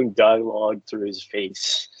 He's doing dialogue through his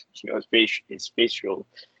face, his facial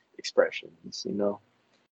expressions,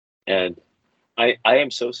 and I am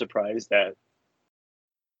so surprised that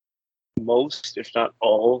most, if not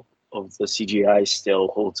all, of the CGI still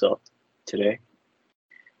holds up today.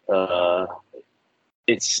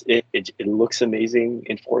 It looks amazing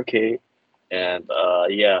in 4K, and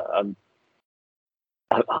I'm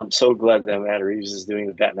so glad that Matt Reeves is doing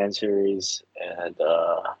the Batman series, and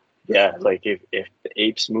like if the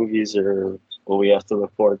Apes movies are what we have to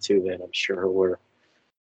look forward to, then I'm sure we're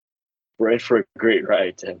in for a great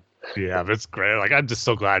ride, Tim. Yeah, that's great. Like, I'm just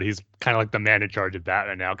so glad he's kind of like the man in charge of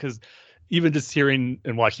Batman now, because even just hearing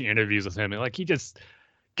and watching interviews with him, and like he just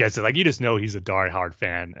gets it. Like, you just know he's a diehard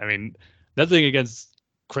fan. I mean, nothing against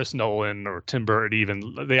Chris Nolan or Tim Burton.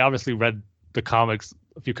 Even they obviously read the comics,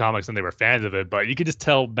 a few comics, and they were fans of it. But you could just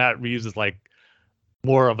tell Matt Reeves is like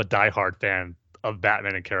more of a diehard fan of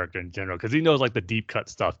Batman and character in general, because he knows like the deep cut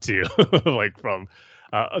stuff too, like from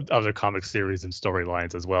other comic series and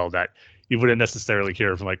storylines as well, that you wouldn't necessarily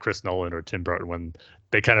hear from like Chris Nolan or Tim Burton when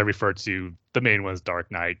they kind of refer to the main ones, Dark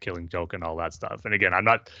Knight, Killing Joke, and all that stuff. And again, I'm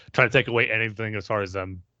not trying to take away anything as far as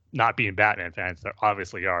them not being Batman fans. They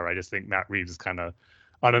obviously are. I just think Matt Reeves is kind of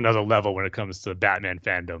on another level when it comes to Batman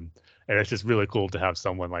fandom. And it's just really cool to have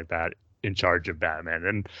someone like that in charge of Batman.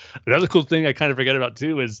 And another cool thing I kind of forget about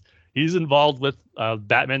too is he's involved with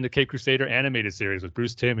Batman the Cape Crusader animated series with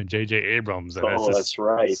Bruce Timm and J.J. Abrams. And that's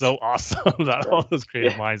right. So awesome that all those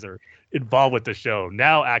creative minds are involved with the show.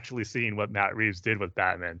 Now actually seeing what Matt Reeves did with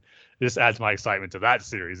Batman, this adds my excitement to that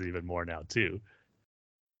series even more now too.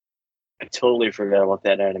 I totally forgot about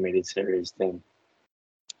that animated series thing.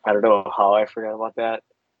 I don't know how I forgot about that.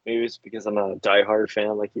 Maybe it's because I'm a diehard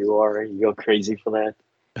fan like you are. You go crazy for that,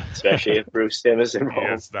 especially if Bruce Timm is involved.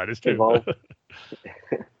 Yes, that is true.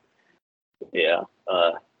 Yeah.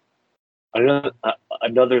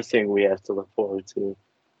 Another thing we have to look forward to.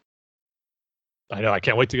 I know. I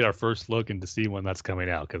can't wait to get our first look and to see when that's coming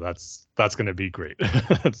out, because that's going to be great.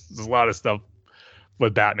 There's a lot of stuff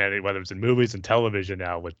with Batman, whether it's in movies and television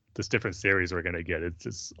now, with this different series we're going to get. It's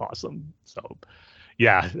just awesome. So,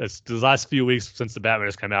 yeah, the last few weeks since the Batman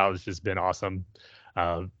has come out, it's just been awesome.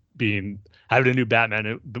 Having a new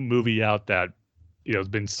Batman movie out that has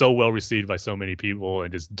been so well received by so many people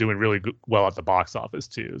and just doing really well at the box office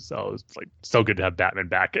too. So it's like so good to have Batman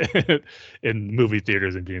back in movie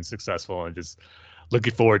theaters and being successful, and just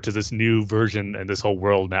looking forward to this new version and this whole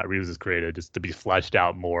world Matt Reeves has created just to be fleshed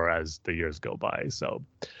out more as the years go by. So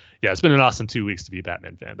yeah, it's been an awesome 2 weeks to be a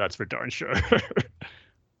Batman fan. That's for darn sure.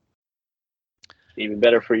 Even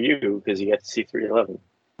better for you because you get to see 311.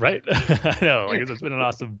 Right. I know. Like, it's been an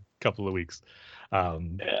awesome couple of weeks.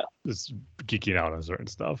 Just geeking out on certain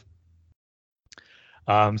stuff.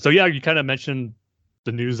 So yeah, you kind of mentioned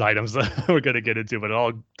the news items that we're going to get into, but it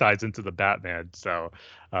all ties into the Batman. So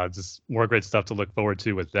just more great stuff to look forward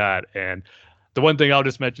to with that. And the one thing I'll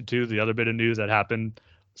just mention too, the other bit of news that happened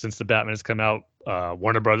since the Batman has come out,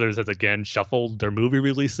 Warner Brothers has again shuffled their movie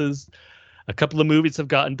releases. A couple of movies have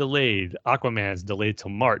gotten delayed. Aquaman's delayed till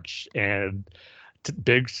March, and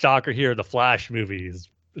big shocker here, the Flash movies.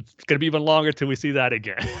 It's going to be even longer till we see that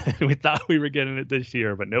again. We thought we were getting it this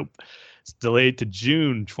year, but nope. It's delayed to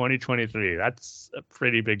June 2023. That's a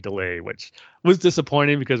pretty big delay, which was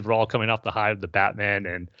disappointing because we're all coming off the high of the Batman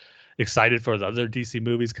and excited for the other DC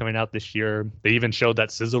movies coming out this year. They even showed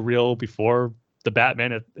that sizzle reel before the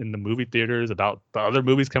Batman in the movie theaters about the other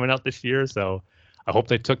movies coming out this year. So I hope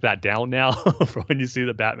they took that down now for when you see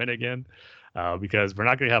the Batman again, because we're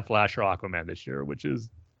not going to have Flash or Aquaman this year, which is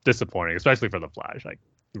disappointing, especially for the Flash. I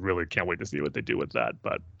really can't wait to see what they do with that.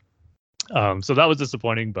 But so that was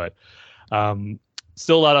disappointing, but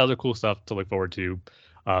still a lot of other cool stuff to look forward to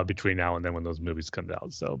between now and then when those movies come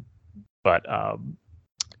out. So, but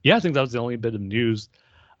yeah, I think that was the only bit of news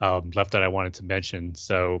left that I wanted to mention.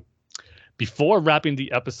 So before wrapping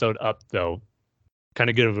the episode up, though, kind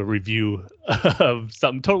of give a review of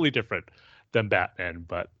something totally different than Batman,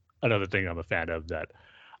 but another thing I'm a fan of that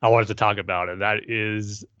I wanted to talk about, and that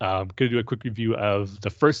is going to do a quick review of the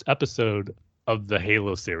first episode of the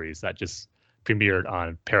Halo series that just premiered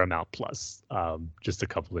on Paramount Plus just a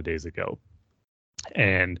couple of days ago.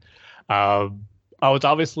 And I was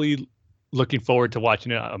obviously looking forward to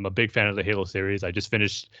watching it. I'm a big fan of the Halo series. I just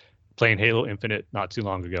finished playing Halo Infinite not too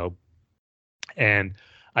long ago. And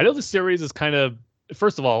I know the series is kind of,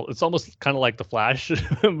 first of all, it's almost kind of like the Flash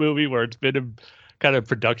movie where it's been in kind of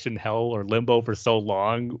production hell or limbo for so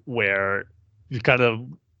long where you kind of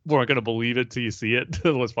weren't going to believe it till you see it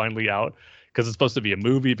till it was finally out, because it's supposed to be a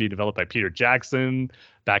movie being developed by Peter Jackson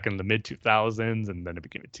back in the mid 2000s, and then it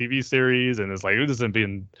became a TV series, and it's like it hasn't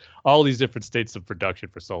been all these different states of production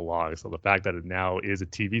for so long. So the fact that it now is a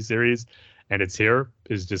TV series and it's here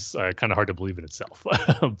is just kind of hard to believe in itself.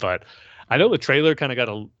 But I know the trailer kind of got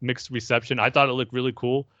a mixed reception. I thought it looked really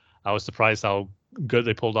cool. I was surprised how good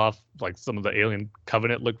they pulled off. Like some of the Alien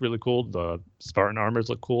Covenant looked really cool. The Spartan armors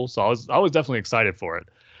look cool. So I was definitely excited for it.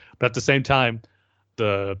 But at the same time,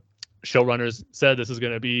 the showrunners said this is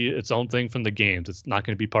going to be its own thing from the games. It's not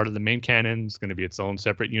going to be part of the main canon. It's going to be its own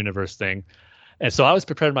separate universe thing. And so I was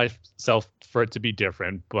prepared myself for it to be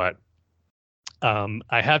different. But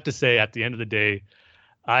I have to say, at the end of the day,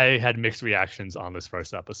 I had mixed reactions on this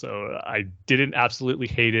first episode. I didn't absolutely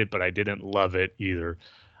hate it, but I didn't love it either.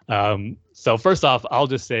 So first off, I'll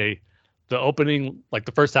just say the opening, like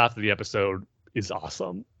the first half of the episode, is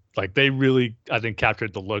awesome. Like they really, I think,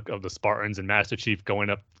 captured the look of the Spartans and Master Chief going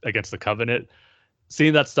up against the Covenant.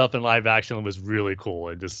 Seeing that stuff in live action was really cool.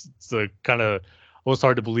 And just kind of, it was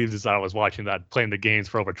hard to believe this. I was watching that, playing the games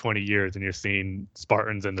for over 20 years, and you're seeing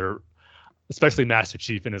Spartans and their, especially Master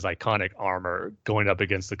Chief in his iconic armor going up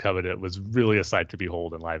against the Covenant, was really a sight to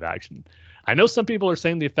behold in live action. I know some people are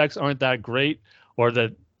saying the effects aren't that great, or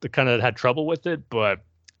that they kind of had trouble with it, but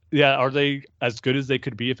yeah, are they as good as they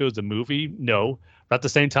could be if it was a movie? No. But at the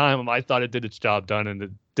same time, I thought it did its job done, and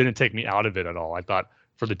it didn't take me out of it at all. I thought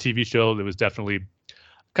for the TV show, it was definitely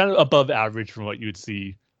kind of above average from what you would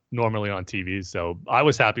see normally on TV. So I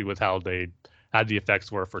was happy with how they had the effects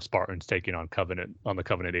were for Spartans taking on the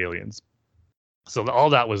Covenant aliens. So all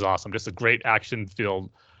that was awesome. Just a great action-filled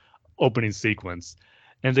opening sequence.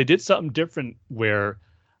 And they did something different where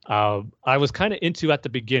I was kind of into at the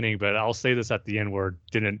beginning, but I'll say this at the end, where it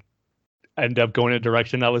didn't end up going in a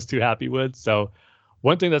direction I was too happy with. So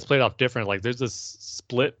one thing that's played off different, like there's this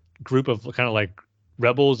split group of kind of like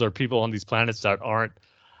rebels or people on these planets that aren't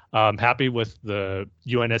happy with the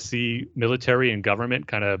UNSC military and government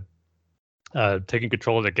kind of taking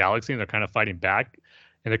control of the galaxy, and they're kind of fighting back.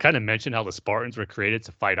 And they kind of mentioned how the Spartans were created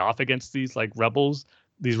to fight off against these like rebels,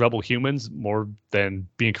 these rebel humans, more than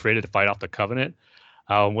being created to fight off the Covenant.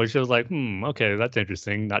 Which I was like, okay, that's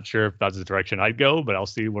interesting. Not sure if that's the direction I'd go, but I'll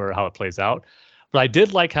see how it plays out. But I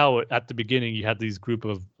did like how at the beginning you had these group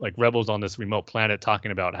of like rebels on this remote planet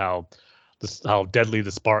talking about how deadly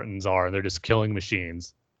the Spartans are, and they're just killing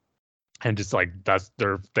machines, and just like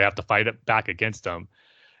they have to fight it back against them,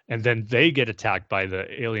 and then they get attacked by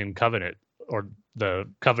the alien Covenant, or the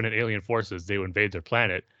Covenant alien forces. They invade their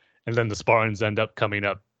planet, and then the Spartans end up coming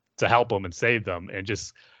up to help them and save them, and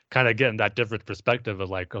just kind of getting that different perspective of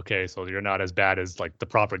like, okay, so you're not as bad as like the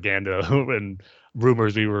propaganda and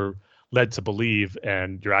rumors we were led to believe,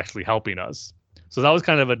 and you're actually helping us. So that was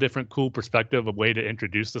kind of a different, cool perspective, a way to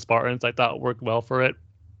introduce the Spartans. I thought worked well for it.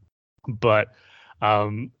 But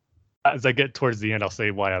as I get towards the end, I'll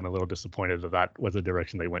say why I'm a little disappointed that was the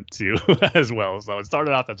direction they went to as well. So it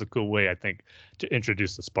started off as a cool way, I think, to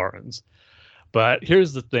introduce the Spartans. But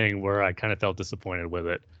here's the thing where I kind of felt disappointed with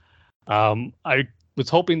it. I was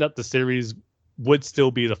hoping that the series would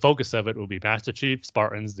still be, the focus of it would be Master Chief,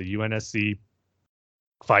 Spartans, the UNSC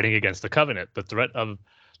fighting against the Covenant, the threat of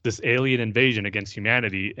this alien invasion against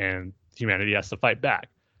humanity, and humanity has to fight back.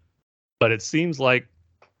 But it seems like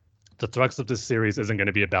the thrust of this series isn't going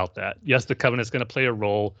to be about that. Yes, the Covenant's going to play a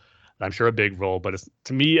role. I'm sure a big role, but it's,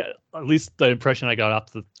 to me, at least the impression I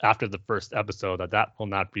got after the first episode, that will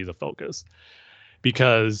not be the focus.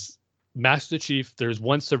 Because Master Chief, there's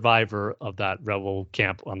one survivor of that rebel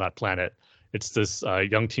camp on that planet. It's this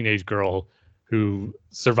young teenage girl who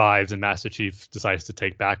survives, and Master Chief decides to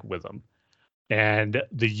take back with him. And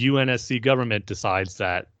the UNSC government decides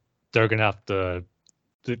that they're going to have to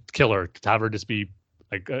kill her, to have her just be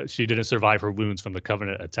like she didn't survive her wounds from the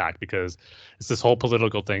Covenant attack, because it's this whole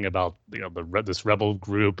political thing about, you know, this rebel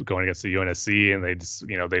group going against the UNSC, and they just,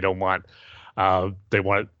 you know, they don't want they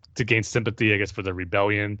want to gain sympathy, I guess, for the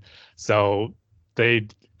rebellion. So they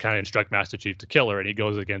kind of instruct Master Chief to kill her, and he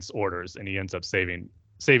goes against orders, and he ends up saving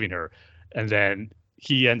her. And then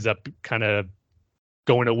he ends up kind of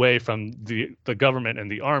going away from the government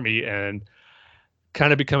and the army and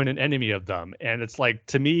kind of becoming an enemy of them. And it's like,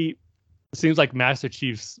 to me, it seems like Master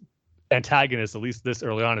Chief's antagonist, at least this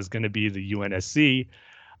early on, is going to be the UNSC,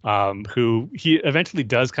 who he eventually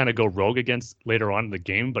does kind of go rogue against later on in the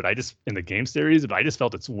game. But in the game series, I just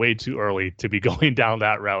felt it's way too early to be going down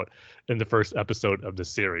that route in the first episode of the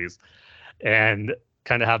series, and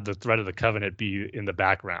kind of have the threat of the Covenant be in the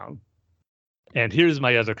background. And here's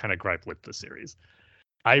my other kind of gripe with the series.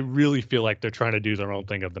 I really feel like they're trying to do their own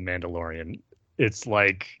thing of The Mandalorian. It's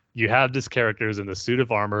like you have this character in the suit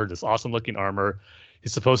of armor, this awesome looking armor.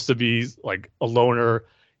 He's supposed to be like a loner.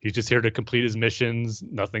 He's just here to complete his missions,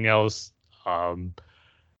 nothing else.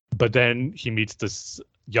 But then he meets this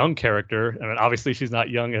young character, and obviously she's not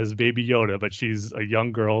young as Baby Yoda, but she's a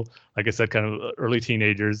young girl, like I said, kind of early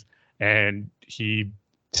teenagers, and he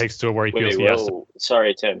takes to her where he feels he has to.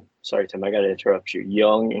 Sorry, Tim. I got to interrupt you.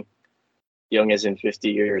 Young as in 50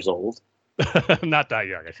 years old. Not that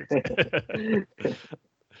young, I should say.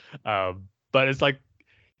 But it's like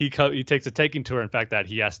he takes a taking to her. In fact, that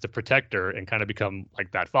he has to protect her and kind of become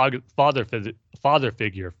like that father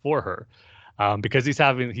figure for her. Because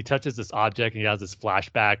he touches this object and he has this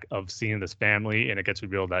flashback of seeing this family, and it gets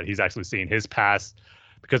revealed that he's actually seeing his past.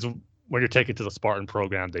 Because when you're taken to the Spartan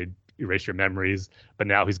program, they erase your memories, but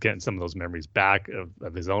now he's getting some of those memories back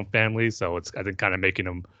of his own family. So it's, I think, kind of making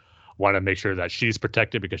him want to make sure that she's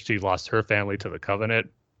protected because she lost her family to the Covenant.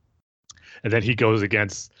 And then he goes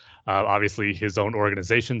against obviously his own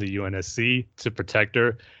organization, the UNSC, to protect her.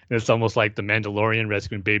 And it's almost like the Mandalorian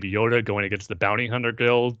rescuing Baby Yoda going against the Bounty Hunter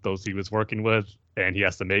Guild, those he was working with, and he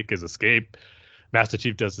has to make his escape. Master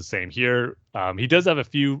Chief does the same here. He does have a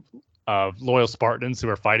few loyal Spartans who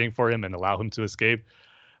are fighting for him and allow him to escape,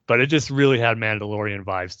 but it just really had Mandalorian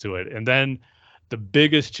vibes to it. And then the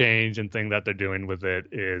biggest change and thing that they're doing with it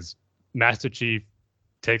is Master Chief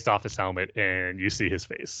takes off his helmet and you see his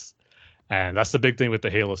face. And that's the big thing with the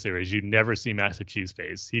Halo series. You never see Master Chief's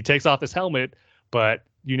face. He takes off his helmet, but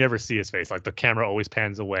you never see his face. Like the camera always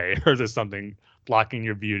pans away, or there's something blocking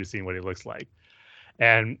your view to see what he looks like.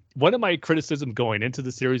 And one of my criticisms going into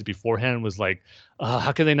the series beforehand was like,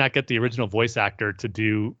 how can they not get the original voice actor to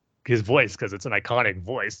do his voice? Because it's an iconic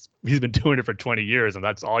voice. He's been doing it for 20 years, and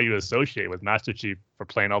that's all you associate with Master Chief for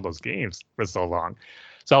playing all those games for so long.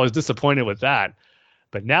 So I was disappointed with that.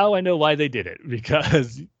 But now I know why they did it,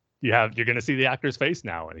 because you're going to see the actor's face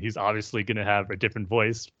now, and he's obviously going to have a different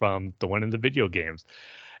voice from the one in the video games.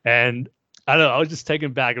 And I don't know, I was just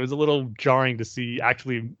taken back. It was a little jarring to see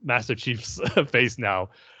actually Master Chief's face now.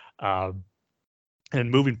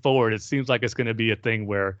 And moving forward, it seems like it's going to be a thing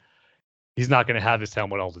where he's not going to have his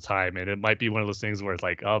helmet all the time. And it might be one of those things where it's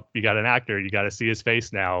like, oh, you got an actor, you got to see his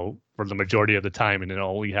face now for the majority of the time, and then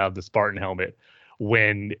only have the Spartan helmet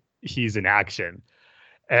when he's in action.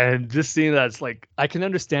 And just seeing that, it's like, I can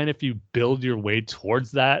understand if you build your way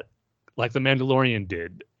towards that, like the Mandalorian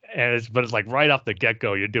did. But it's like right off the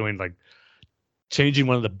get-go, you're doing like changing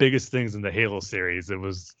one of the biggest things in the Halo series. It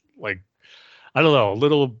was like, I don't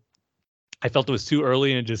know, I felt it was too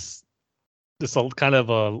early, and just a kind of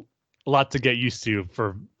a lot to get used to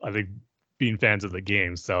for, I think, being fans of the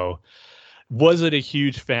game. So wasn't a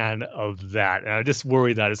huge fan of that. And I just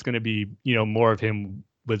worry that it's going to be, more of him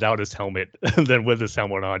without his helmet than with his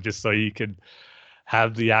helmet on, just so you could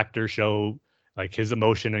have the actor show like his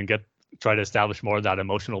emotion and try to establish more of that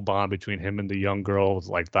emotional bond between him and the young girl,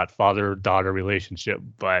 like that father-daughter relationship.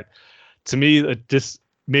 But to me, it just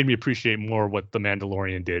made me appreciate more what the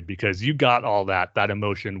Mandalorian did, because you got all that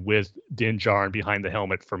emotion with Din Djarin behind the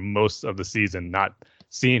helmet for most of the season, not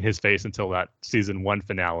seeing his face until that season 1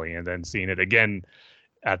 finale, and then seeing it again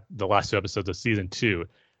at the last 2 episodes of season 2.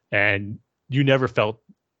 And you never felt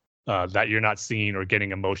that you're not seeing or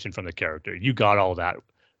getting emotion from the character. You got all that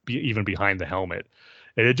even behind the helmet.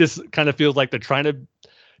 And it just kind of feels like they're trying to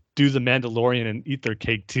do the Mandalorian and eat their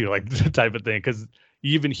cake too, like the type of thing. Because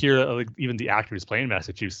you even hear like even the actors playing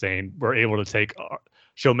Master Chief saying we're able to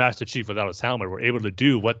show Master Chief without his helmet. We're able to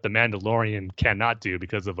do what the Mandalorian cannot do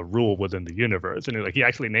because of a rule within the universe. And like he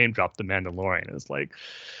actually name dropped the Mandalorian. It's like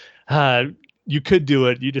you could do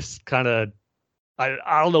it. You just kind of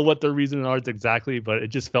I don't know what the reason are exactly, but it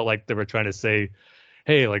just felt like they were trying to say,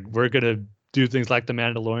 hey, like we're gonna do things like the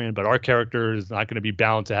Mandalorian, but our character is not going to be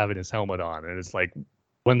bound to having his helmet on. And it's like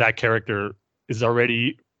when that character is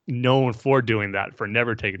already known for doing that, for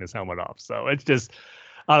never taking his helmet off. So it's just,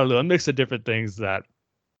 I don't know, a mix of different things that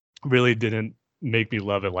really didn't make me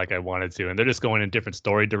love it like I wanted to. And they're just going in different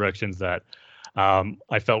story directions that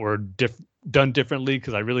I felt were done differently,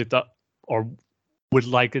 because I really thought or would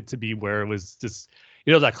like it to be where it was just,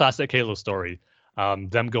 that classic Halo story,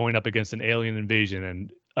 them going up against an alien invasion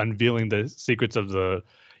and unveiling the secrets of the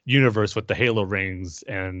universe with the Halo rings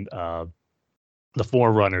and the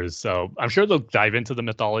Forerunners. So I'm sure they'll dive into the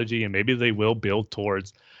mythology, and maybe they will build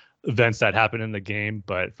towards events that happen in the game.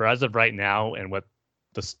 But for as of right now, and what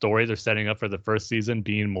the story they're setting up for the first season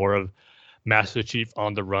being more of Master Chief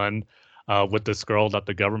on the run with this girl that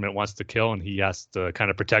the government wants to kill, and he has to kind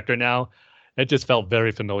of protect her now, it just felt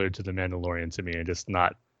very familiar to the Mandalorian to me, and just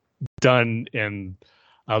not done in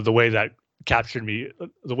the way that captured me,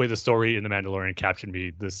 the way the story in the Mandalorian captured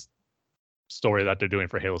me. This story that they're doing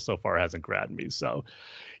for Halo so far hasn't grabbed me. So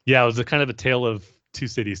yeah, it was a kind of a tale of two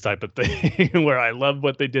cities type of thing where I loved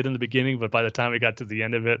what they did in the beginning, but by the time we got to the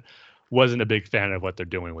end of it, wasn't a big fan of what they're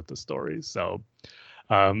doing with the story. So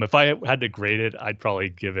if I had to grade it, I'd probably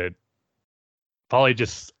give it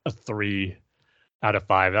just a 3 out of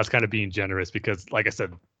 5. That's kind of being generous, because like I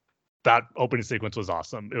said, that opening sequence was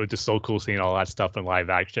awesome. It was just so cool seeing all that stuff in live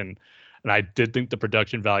action. And I did think the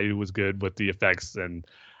production value was good with the effects and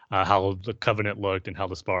how the Covenant looked and how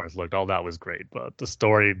the Spartans looked. All that was great. But the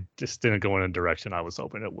story just didn't go in a direction I was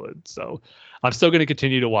hoping it would. So I'm still going to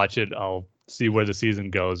continue to watch it. I'll see where the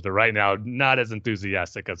season goes. But right now, not as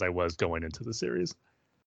enthusiastic as I was going into the series.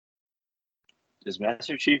 Does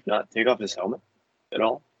Master Chief not take off his helmet at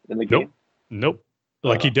all in the game? Nope.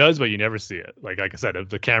 Like he does, but you never see it. Like I said, if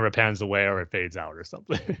the camera pans away or it fades out or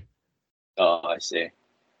something. Oh, I see.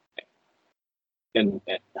 And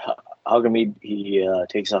how come he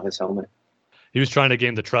takes off his helmet? He was trying to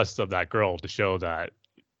gain the trust of that girl to show that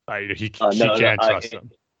she can trust him.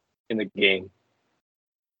 In the game.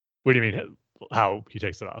 What do you mean? How he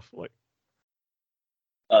takes it off? Like,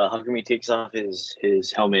 how come he takes off his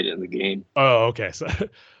helmet in the game? Oh, okay. So,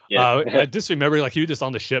 yeah. I just remember like he was just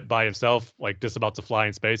on the ship by himself, like just about to fly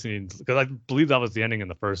in space, and because I believe that was the ending in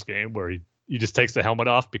the first game where he just takes the helmet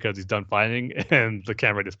off because he's done fighting, and the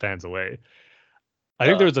camera just pans away. I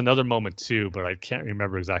think there was another moment too, but I can't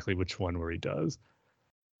remember exactly which one where he does.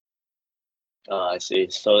 I see.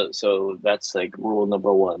 So that's like rule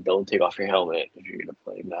number 1: don't take off your helmet if you're gonna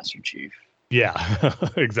play Master Chief. Yeah,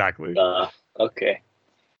 exactly. Okay.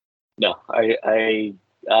 No, I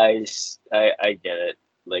get it.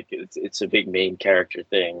 Like it's a big main character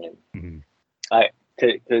thing, and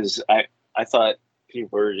because I thought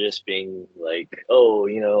people were just being like, oh,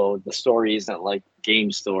 the story isn't like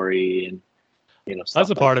game story, and that's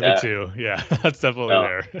a part like of it too. Yeah, that's definitely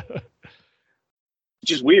there.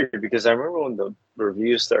 Which is weird, because I remember when the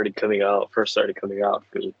reviews first started coming out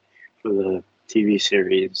for the TV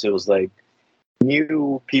series, it was like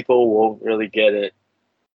new people won't really get it,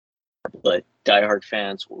 but diehard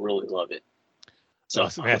fans will really love it. So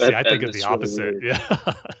I think it's the opposite. Really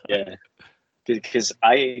yeah, because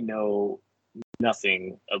I know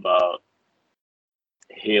nothing about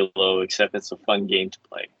Halo except it's a fun game to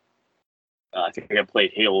play. I think I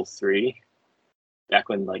played Halo 3 back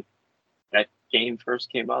when like that game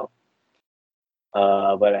first came out,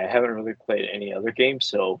 but I haven't really played any other games.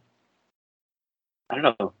 So I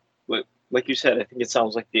don't know. But like you said, I think it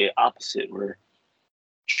sounds like the opposite, where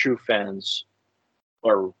true fans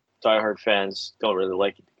or diehard fans don't really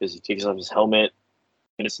like it because he takes off his helmet,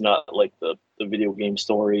 and it's not like the video game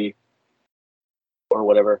story or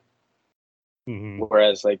whatever. Mm-hmm.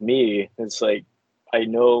 Whereas like me, it's like I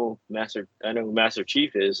know who Master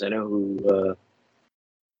Chief is. I know who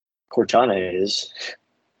Cortana is.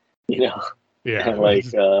 Yeah. And like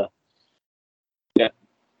yeah,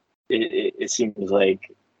 it seems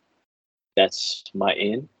like that's my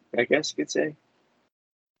in, I guess you could say.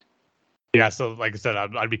 Yeah, so like I said,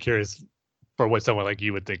 I'd be curious for what someone like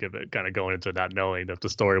you would think of it, kind of going into not knowing if the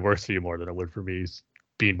story works for you more than it would for me,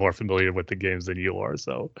 being more familiar with the games than you are.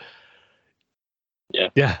 So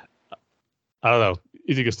yeah, I don't know.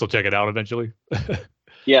 You think you'll still check it out eventually?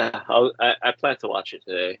 Yeah, I plan to watch it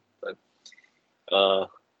today, but I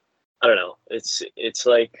don't know. It's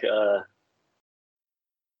like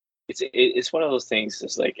it's one of those things.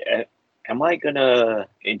 It's like, am I gonna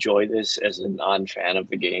enjoy this as a non-fan of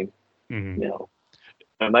the game? Mm-hmm. You know,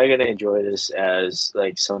 am I gonna enjoy this as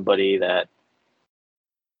like somebody that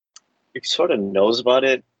sort of knows about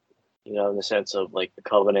it? You know, in the sense of like the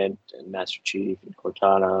Covenant and Master Chief and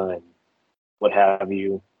Cortana and what have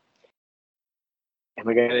you. Am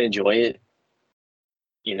I gonna enjoy it?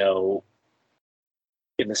 You know,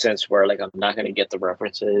 in the sense where like I'm not gonna get the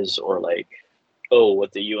references or like, oh,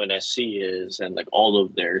 what the UNSC is and like all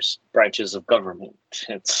of their branches of government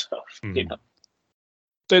and stuff. Mm-hmm. You know,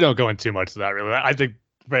 They don't go into too much of that really. I think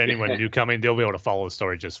for anyone new coming, they'll be able to follow the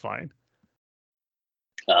story just fine.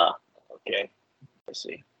 Okay, I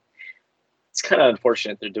see. It's kind of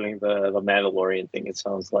unfortunate they're doing the Mandalorian thing. It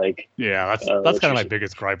sounds like. Yeah, that's kind of my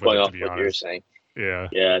biggest gripe with Going it, off to be what honest. you're saying. Yeah.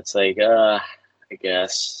 Yeah, it's like I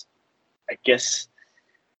guess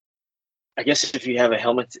if you have a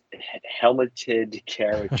helmeted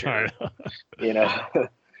character, you know,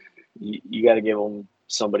 you got to give them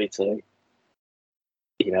somebody to,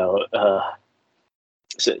 you know,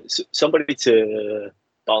 somebody to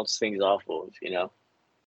bounce things off of, you know.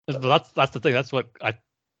 That's the thing. That's what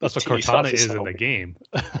Cortana is in the game.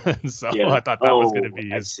 So Yeah. I thought that was going to be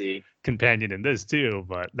his see. companion in this too.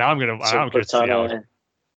 But now I'm Cortana, curious to see how.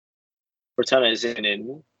 Cortana isn't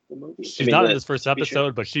in the movie. She's not in this first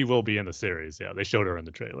episode, but she will be in the series. Yeah, they showed her in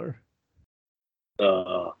the trailer.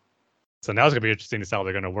 So now it's gonna be interesting to see how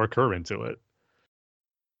they're gonna work her into it.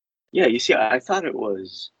 Yeah, you see, I thought it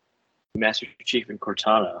was Master Chief and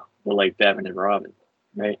Cortana were like Batman and Robin,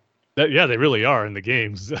 right? Yeah, they really are in the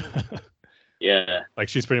games. Yeah, like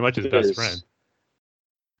she's pretty much his best friend.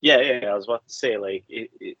 Yeah. I was about to say, like,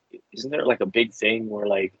 isn't there like a big thing where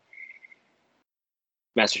like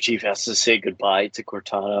Master Chief has to say goodbye to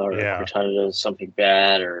Cortana, or Cortana does something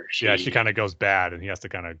bad, or she kind of goes bad, and he has to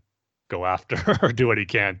kind of go after her or do what he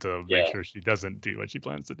can to make sure she doesn't do what she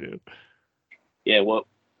plans to do. Yeah, what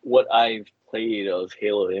I've played of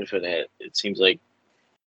Halo Infinite, it seems like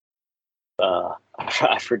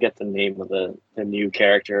I forget the name of the new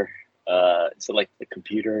character. Is it like the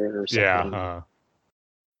computer or something? Yeah.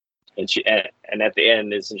 And she and at the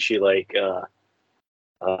end, isn't she like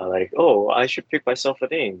like, oh, I should pick myself a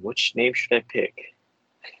name. Which name should I pick?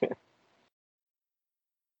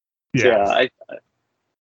 Yeah,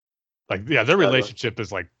 their relationship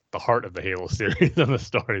is like the heart of the Halo series and the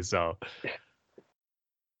story. So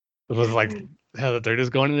it was like they're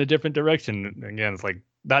just going in a different direction. Again, it's like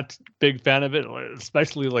not big fan of it,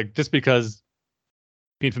 especially like just because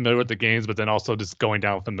being familiar with the games, but then also just going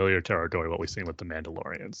down familiar territory, what we've seen with the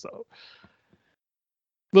Mandalorian. So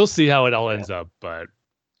we'll see how it all ends up, but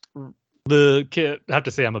I have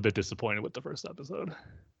to say I'm a bit disappointed with the first episode.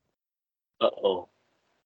 Uh-oh.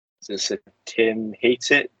 Is this a Tim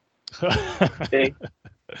hates it thing?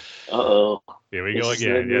 Uh-oh. Here we go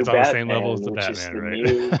again. Yeah, it's on the same level as the Batman,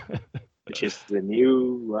 right? Which is the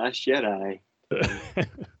new Last Jedi.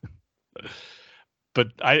 But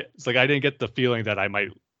I didn't get the feeling that I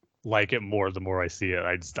might like it more the more I see it.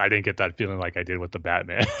 I didn't get that feeling like I did with the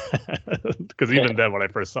Batman. Because even then, when I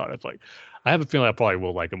first saw it, it's like I have a feeling I probably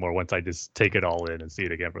will like it more once I just take it all in and see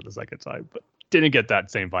it again for the second time. But didn't get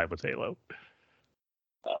that same vibe with Halo.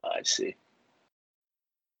 I see.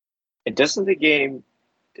 And doesn't the game?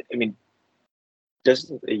 I mean,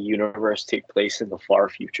 doesn't the universe take place in the far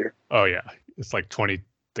future? Oh yeah, it's like the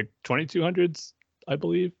 2200s, I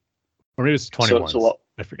believe. Or maybe it's 21.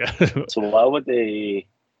 I forget. So why would they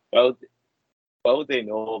know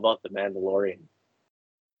about the Mandalorian?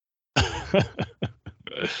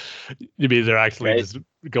 You mean they're actually just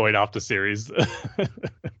going off the series?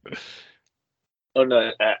 Oh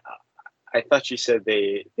no, I thought you said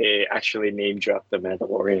they actually name dropped the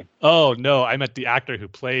Mandalorian. Oh no, I meant the actor who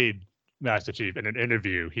played Master Chief in an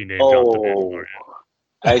interview. He name dropped the Mandalorian.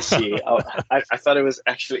 I see. I thought it was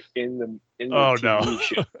actually in the TV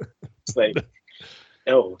show. It's like,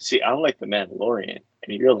 see, I like the Mandalorian,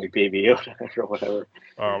 and you're like Baby Yoda or whatever.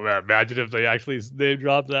 Oh man, imagine if they actually name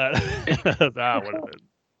dropped that. That would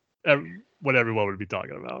have been what everyone would be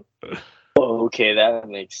talking about. Oh, okay, that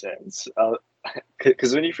makes sense.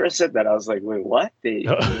 Because when you first said that, I was like, wait, what? They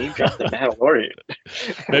name dropped the Mandalorian.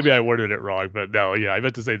 Maybe I worded it wrong, but no, yeah, I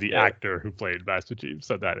meant to say the actor who played Master Chief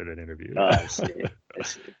said that in an interview. I see.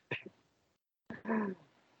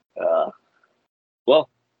 Well,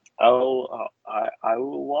 I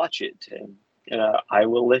will watch it, and I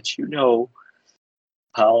will let you know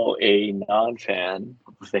how a non-fan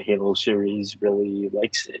of the Halo series really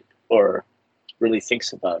likes it or really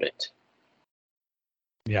thinks about it.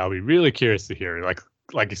 Yeah, I'll be really curious to hear.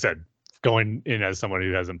 Like you said, going in as someone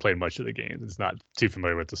who hasn't played much of the games, is not too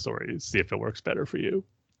familiar with the story, see if it works better for you.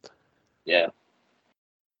 Yeah.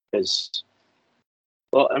 Because,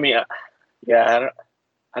 well, I mean, I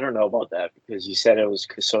don't know about that because you said it was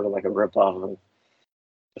sort of like a ripoff of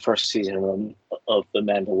the first season of The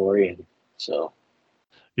Mandalorian. So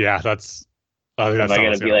yeah, that's. I think am that's I how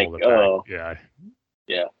going it's to be gonna like, hold it back. oh, Yeah,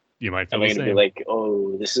 yeah? you might feel Am I the going to be same. like,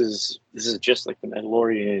 oh, this is just like The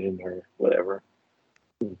Mandalorian or whatever?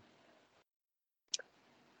 I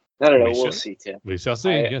don't know. We'll see, Tim. We shall see.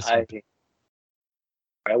 Yes, I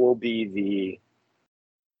will be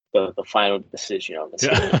the final decision on this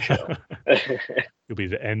show. You'll be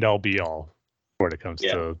the end all be all when it comes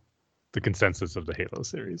Yeah. to the consensus of the Halo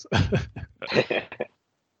series.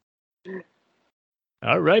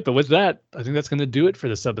 All right, but with that, I think that's going to do it for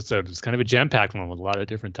this episode. It's kind of a jam-packed one with a lot of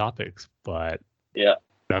different topics, but yeah,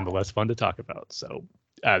 nonetheless fun to talk about. So,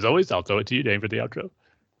 as always, I'll throw it to you, Dane, for the outro.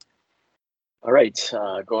 All right,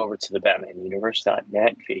 go over to the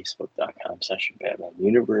BatmanUniverse.net,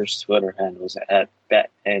 Facebook.com/BatmanUniverse, Twitter handles at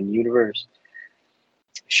BatmanUniverse.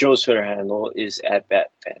 Show's Twitter handle is at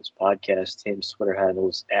BatFansPodcast. Tim's Twitter handle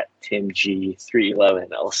is at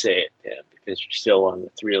TimG311. I'll say it, Tim, because you're still on the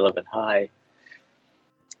 311 high.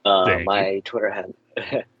 My Twitter handle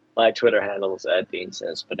is at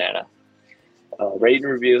DaneSaysBanana. Rate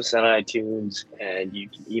and review us on iTunes, and you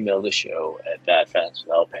can email the show at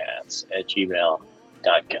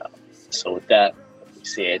batfanswithoutpants@gmail.com. So with that, we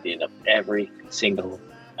say at the end of every single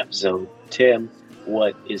episode, Tim,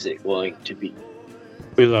 what is it going to be?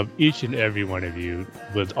 We love each and every one of you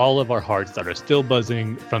with all of our hearts that are still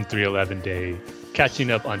buzzing from 311 Day, catching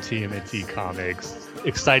up on TMNT Comics,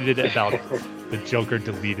 excited about the Joker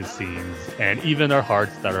deleted scenes, and even our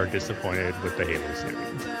hearts that are disappointed with the Halo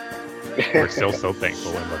series. We're still so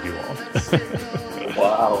thankful and love you all.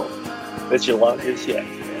 Wow. That's your longest yet.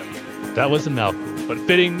 That was a mouthful, but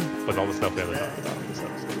fitting with all the stuff we haven't talked about in this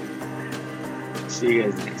episode. See you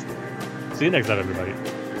guys next time. See you next time, everybody.